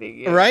avoiding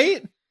you.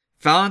 Right?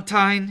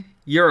 Valentine,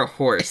 you're a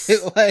horse.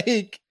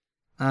 Like,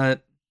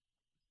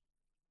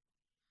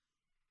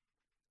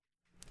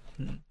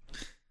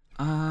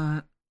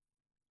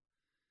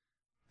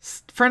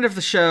 friend of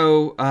the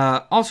show,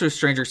 also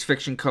Strangers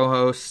Fiction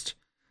co-host,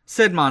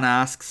 Sidmon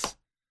asks,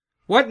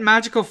 what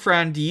magical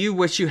friend do you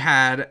wish you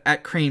had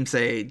at Cream's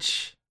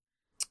age?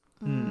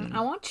 I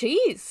want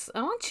cheese.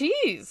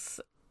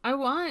 I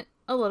want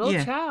a little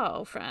Yeah.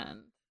 Chow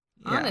friend.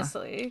 Yeah.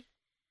 Honestly.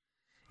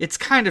 It's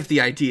kind of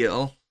the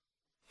ideal.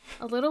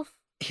 A little...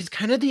 he's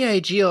kind of the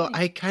ideal.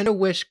 I kind of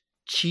wish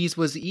cheese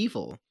was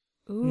evil.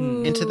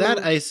 Ooh. And to that,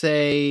 I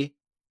say,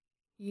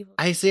 Evil.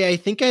 I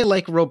think I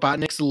like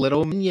Robotnik's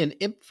little minion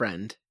imp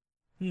friend.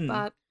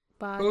 Bokun.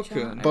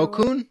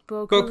 Bokun?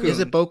 Bokun. Is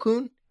it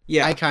Bokun?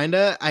 Yeah. I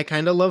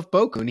kinda love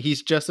Bokun.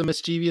 He's just a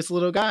mischievous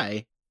little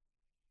guy.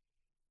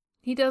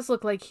 He does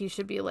look like he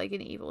should be like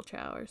an evil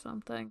Chow or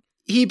something.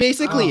 He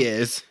basically Oh.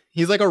 is.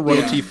 He's like a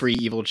royalty-free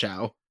evil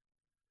Chow.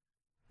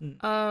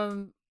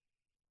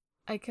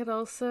 I could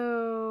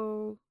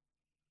also...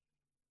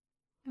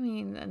 I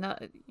mean,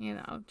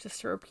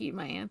 just to repeat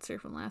my answer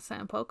from last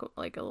time,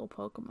 like a little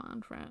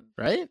Pokemon friend.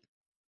 Right?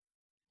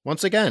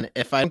 Once again,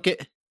 if I don't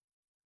get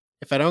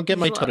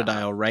my He's loud.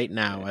 Totodile right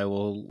now, I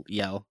will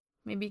yell.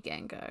 Maybe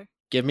Gengar.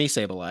 Give me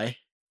Sableye.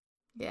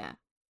 Yeah.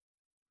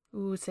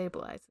 Ooh,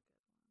 Sableye.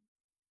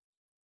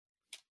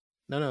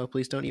 No,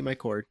 please don't eat my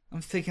cord.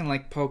 I'm thinking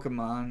like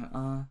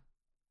Pokemon.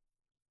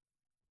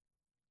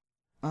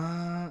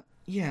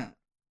 Yeah.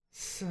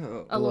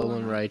 So. Alolan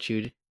Alolan.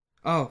 Raichu.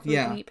 Oh, So we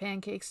yeah. can eat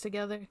pancakes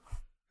together.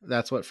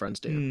 That's what friends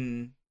do.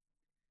 Hmm.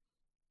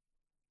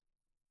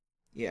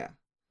 Yeah.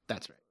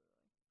 That's right.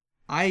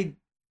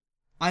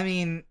 I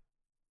mean,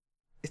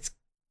 it's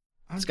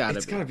gotta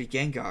be. gotta be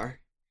Gengar.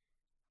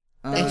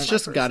 That was It's my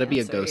just first gotta be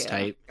a answer, ghost yeah.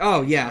 type.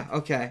 Oh yeah.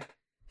 Okay.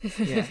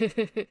 Yeah.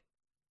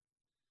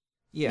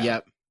 Yeah.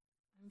 Yep.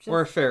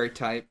 Or a fairy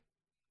type.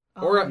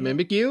 Oh, or a yeah.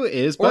 Mimikyu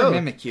is Or both.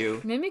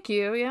 Mimikyu.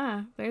 Mimikyu,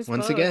 yeah. There's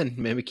Once both. again,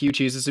 Mimikyu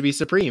chooses to be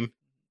supreme.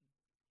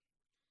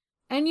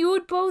 And you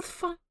would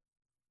both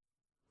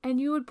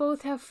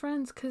have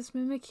friends because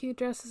Mimikyu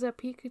dresses up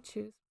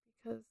Pikachu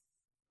because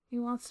he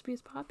wants to be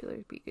as popular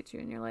as Pikachu,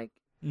 and you're like,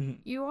 Mhm.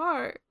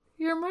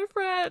 you're my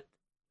friend.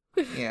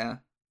 Yeah.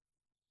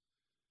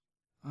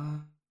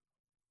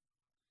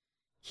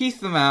 Keith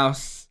the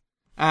Mouse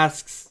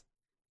asks,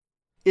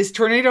 is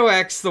Tornado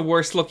X the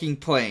worst looking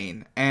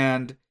plane?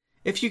 And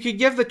if you could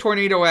give the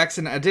Tornado X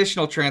an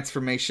additional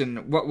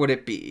transformation, what would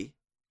it be?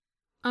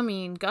 I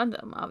mean,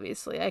 Gundam,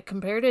 obviously. I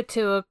compared it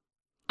to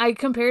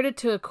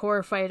a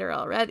core fighter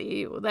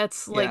already.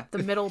 That's like Yeah.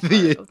 the middle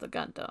part of the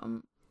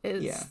Gundam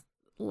is Yeah.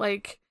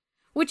 like,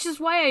 which is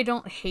why I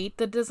don't hate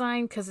the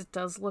design because it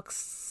does look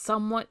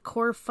somewhat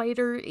core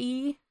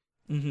fighter-y.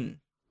 Mm-hmm.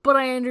 But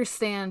I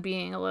understand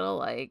being a little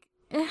like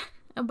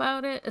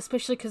about it,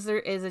 especially because there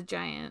is a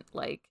giant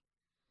like,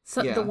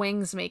 so Yeah. the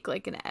wings make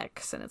like an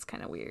X, and it's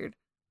kind of weird.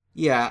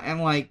 Yeah,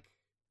 and like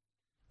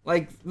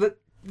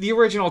the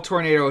original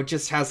Tornado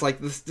just has like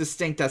this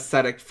distinct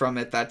aesthetic from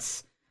it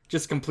that's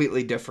just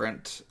completely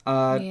different.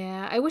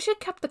 Yeah, I wish it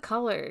kept the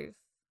colors.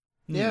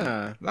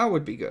 Yeah. That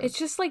would be good. It's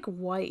just like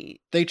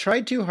white. They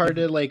tried too hard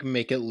to like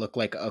make it look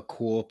like a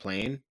cool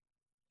plane.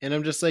 And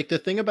I'm just like, the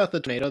thing about the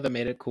tornado that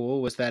made it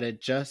cool was that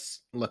it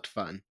just looked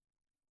fun.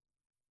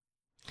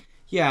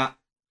 Yeah.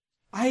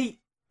 I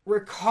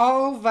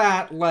recall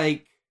that,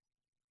 like,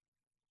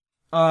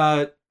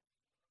 the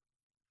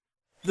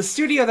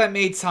studio that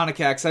made Sonic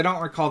X, I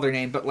don't recall their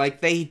name, but, like,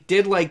 they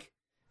did, like,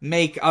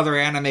 make other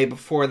anime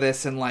before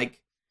this, and,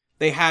 like,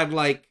 they had,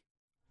 like,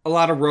 a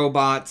lot of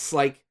robots,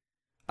 like,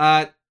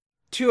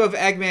 two of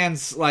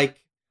Eggman's,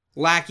 like,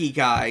 lackey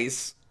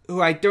guys,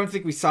 who I don't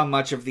think we saw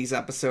much of these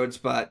episodes,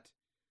 but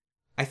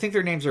I think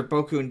their names are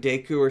Boku and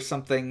Deku or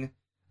something.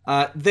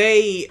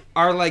 They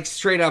are, like,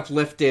 straight up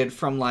lifted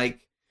from, like,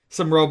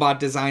 some robot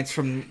designs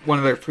from one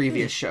of their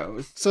previous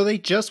shows. So they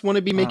just want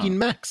to be making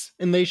mechs,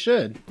 and they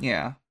should.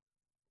 Yeah.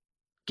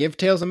 Give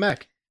Tails a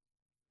mech.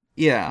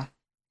 Yeah.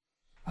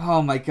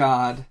 Oh my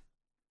god.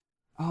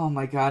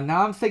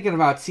 Now I'm thinking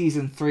about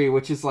season 3,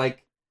 which is,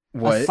 like,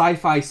 What? a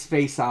sci-fi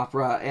space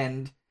opera,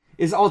 and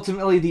is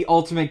ultimately the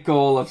ultimate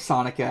goal of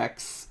Sonic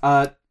X.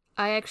 I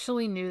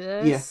actually knew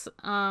this.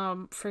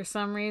 For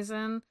some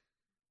reason,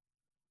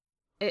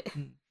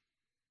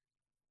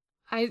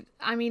 I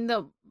mean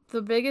the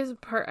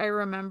biggest part I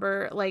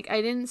remember, like,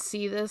 I didn't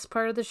see this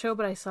part of the show,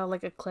 but I saw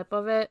like a clip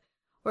of it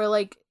where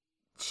like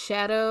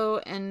Shadow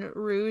and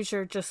Rouge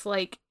are just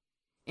like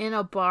in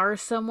a bar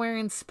somewhere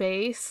in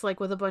space, like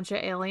with a bunch of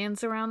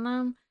aliens around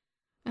them,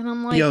 and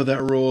I'm like, Yo,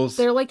 that rules.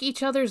 they're like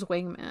each other's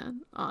wingman,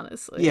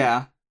 honestly.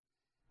 Yeah.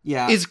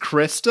 Is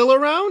Chris still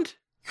around?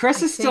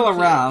 Chris I is still think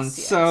he around, is,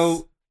 yes.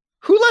 so...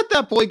 Who let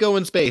that boy go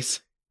in space?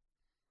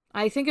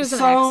 I think it was an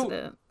So-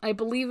 accident. I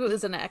believe it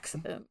was an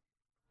accident.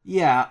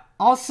 Yeah.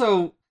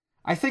 Also,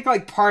 I think,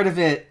 like, part of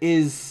it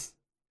is...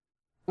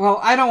 Well,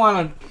 I don't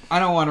want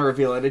to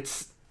reveal it.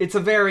 It's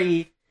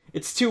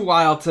too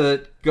wild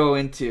to go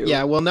into.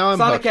 Yeah, well, now I'm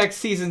Sonic hooked. X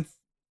Season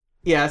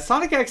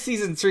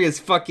 3 is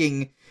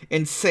fucking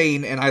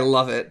insane, and I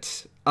love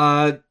it.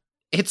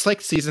 It's like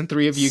season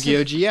 3 of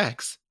Yu-Gi-Oh!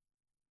 GX.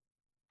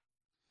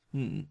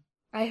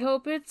 I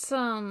hope it's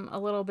a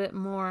little bit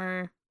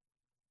more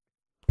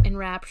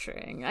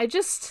enrapturing. I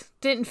just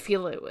didn't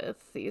feel it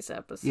with these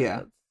episodes.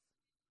 Yeah.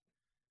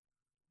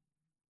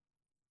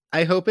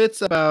 I hope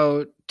it's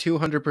about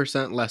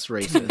 200% less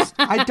racist.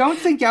 I don't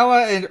think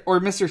Ella or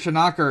Mr.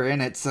 Shanaka are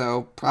in it,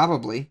 so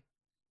probably.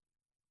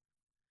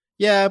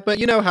 Yeah, but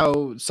you know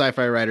how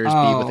sci-fi writers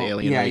be with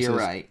alien yeah,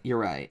 races. you're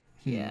right.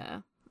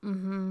 Yeah.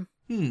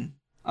 Mm-hmm.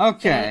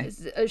 Okay.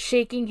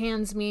 Shaking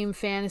hands meme,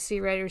 fantasy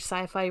writers,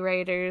 sci-fi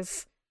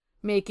writers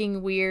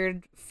making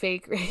weird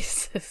fake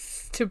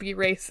racists to be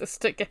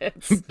racist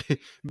against.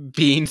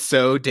 Being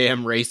so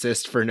damn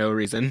racist for no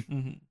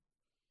reason.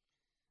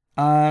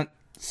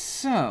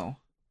 So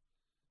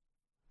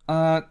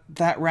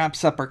that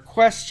wraps up our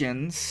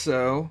questions,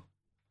 so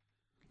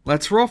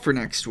let's roll for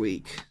next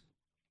week.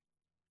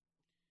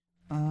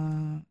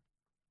 Pop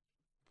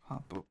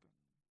open.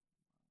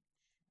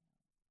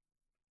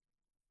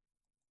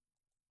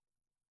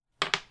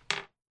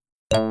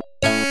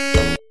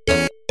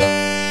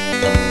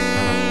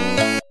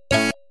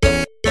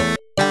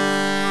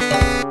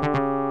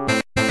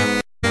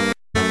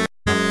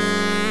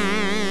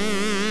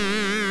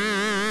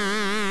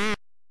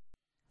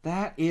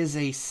 That is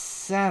a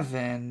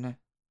 7.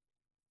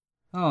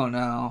 Oh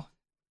no.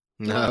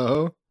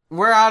 No.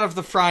 We're out of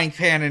the frying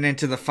pan and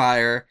into the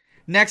fire.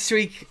 Next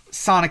week,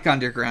 Sonic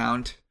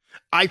Underground.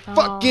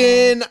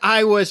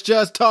 I was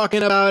just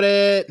talking about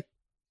it.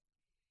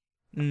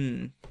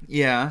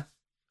 Yeah.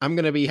 I'm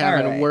going to be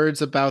having All right.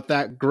 words about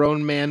that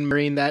grown man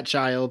marrying that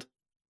child.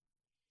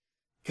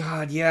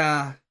 God,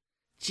 yeah.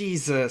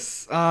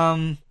 Jesus.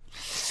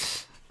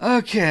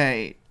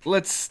 Okay,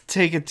 let's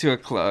take it to a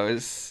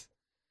close.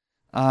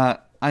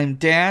 I'm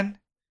Dan.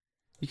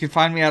 You can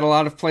find me at a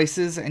lot of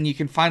places, and you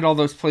can find all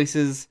those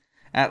places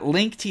at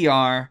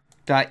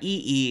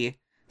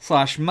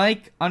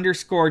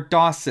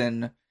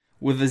linktr.ee/Mike_Dawson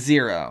with a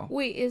 0.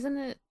 Wait, isn't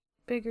it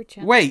Bigger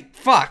Channel? Wait,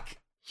 fuck!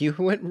 You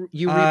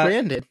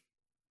rebranded.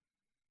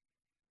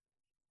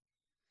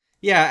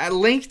 Yeah, at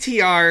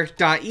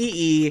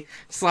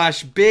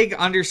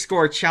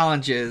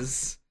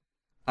linktr.ee/big_challenges.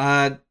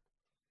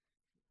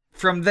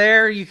 From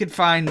there, you can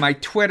find my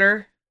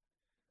Twitter.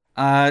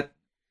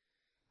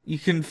 You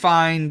can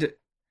find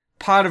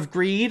Pot of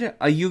Greed,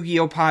 a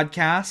Yu-Gi-Oh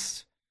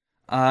podcast.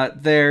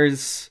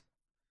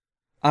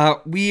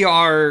 We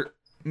are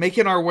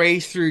making our way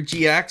through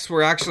GX.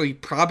 We're actually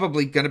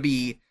probably going to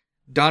be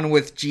done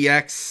with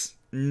GX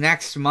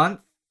next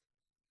month.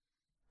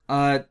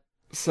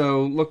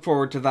 So look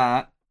forward to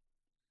that.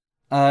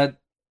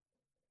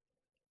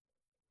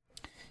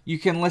 You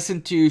can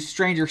listen to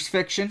Stranger's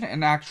Fiction,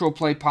 an actual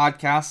play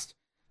podcast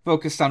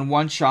focused on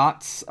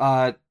one-shots.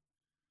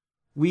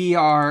 We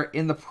are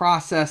in the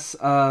process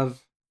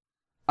of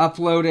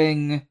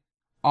uploading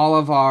all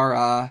of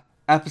our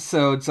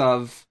episodes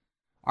of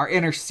our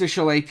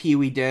interstitial AP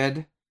we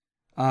did.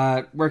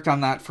 Worked on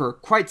that for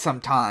quite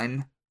some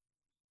time.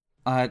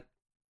 The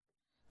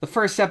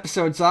first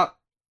episode's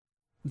up,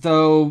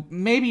 though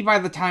maybe by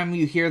the time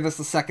you hear this,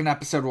 the second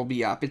episode will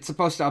be up. It's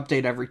supposed to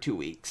update every 2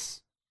 weeks.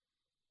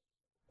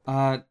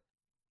 And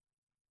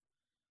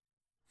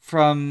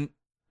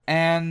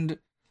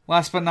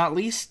last but not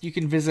least, you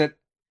can visit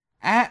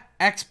at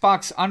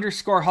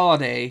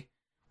Xbox_holiday,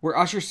 where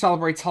Usher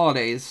celebrates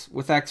holidays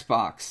with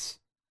Xbox.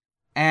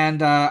 And,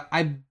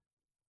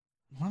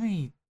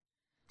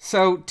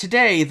 so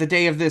today, the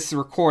day of this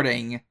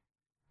recording,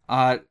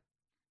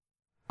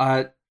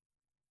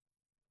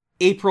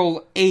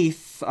 April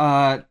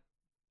 8th,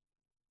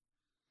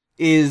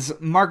 is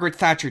Margaret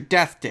Thatcher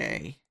Death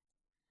Day.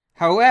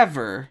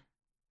 However,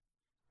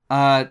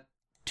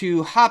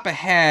 to hop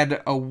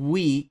ahead a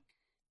week,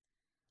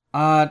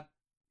 let's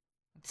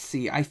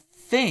see, I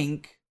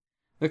think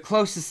the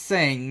closest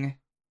thing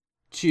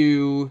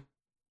to...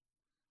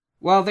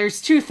 Well,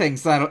 there's 2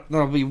 things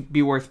that'll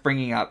be worth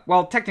bringing up.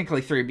 Well,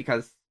 technically 3,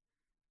 because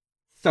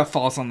stuff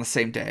falls on the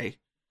same day.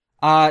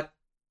 On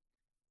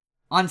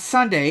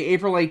Sunday,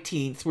 April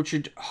 18th, which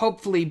should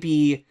hopefully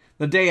be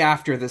the day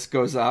after this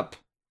goes up,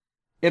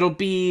 it'll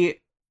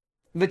be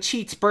the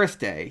Cheat's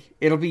birthday.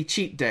 It'll be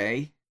Cheat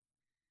Day.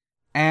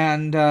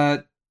 And,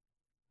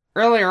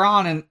 earlier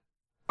on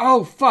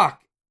oh,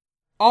 fuck!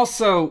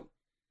 Also,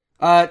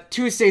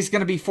 Tuesday's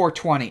gonna be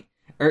 420.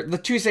 Or, the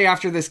Tuesday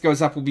after this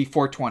goes up will be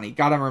 420.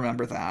 Gotta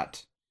remember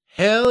that.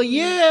 Hell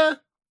yeah!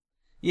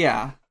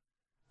 Yeah.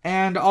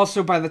 And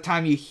also, by the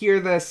time you hear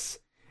this,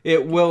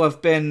 it will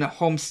have been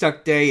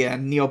Homestuck Day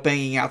and Neil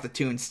Banging Out the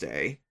Tunes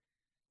Day.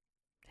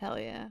 Hell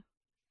yeah.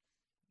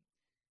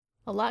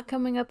 A lot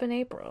coming up in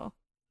April.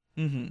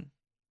 Let's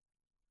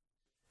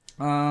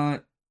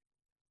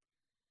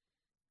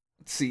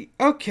see.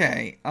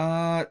 Okay.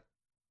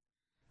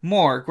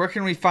 Morg, where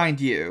can we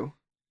find you?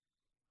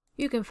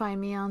 You can find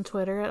me on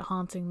Twitter at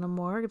Haunting the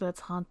Morgue.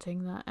 That's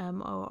Haunting the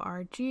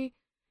MORG. You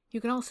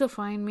can also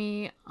find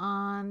me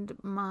on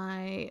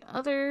my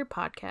other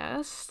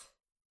podcast,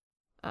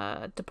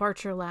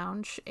 Departure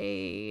Lounge,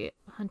 a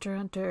Hunter x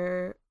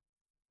Hunter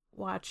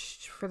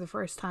watched for the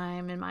first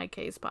time in my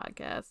case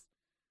podcast.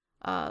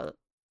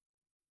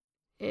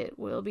 It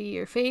will be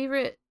your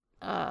favorite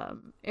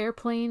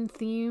airplane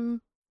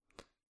theme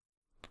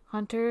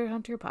Hunter x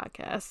Hunter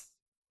podcast.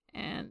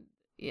 And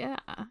yeah.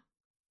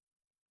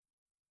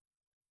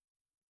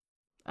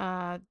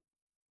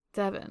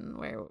 Devin,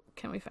 where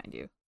can we find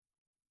you?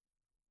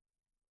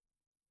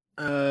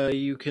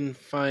 You can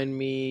find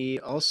me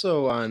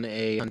also on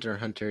a Hunter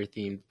x Hunter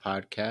themed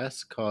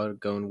podcast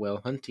called Going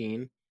Well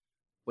Hunting,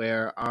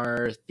 where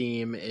our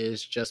theme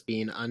is just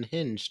being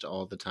unhinged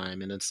all the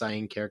time and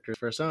assigning characters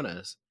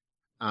personas.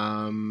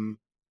 And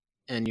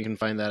you can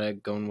find that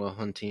at Going Well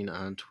Hunting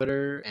on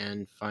Twitter,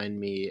 and find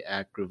me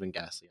at Groove and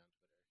Ghastly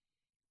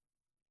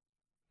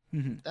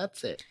on Twitter.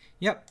 That's it.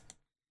 Yep.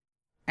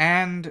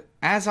 And,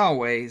 as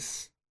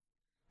always,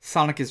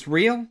 Sonic is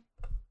real,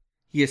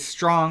 he is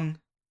strong,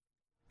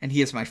 and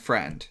he is my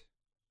friend.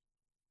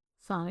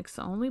 Sonic's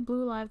the only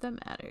blue life that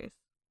matters.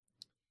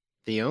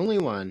 The only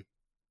one.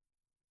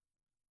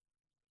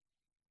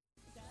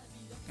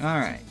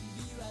 Alright.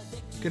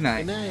 Good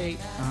night. Good night.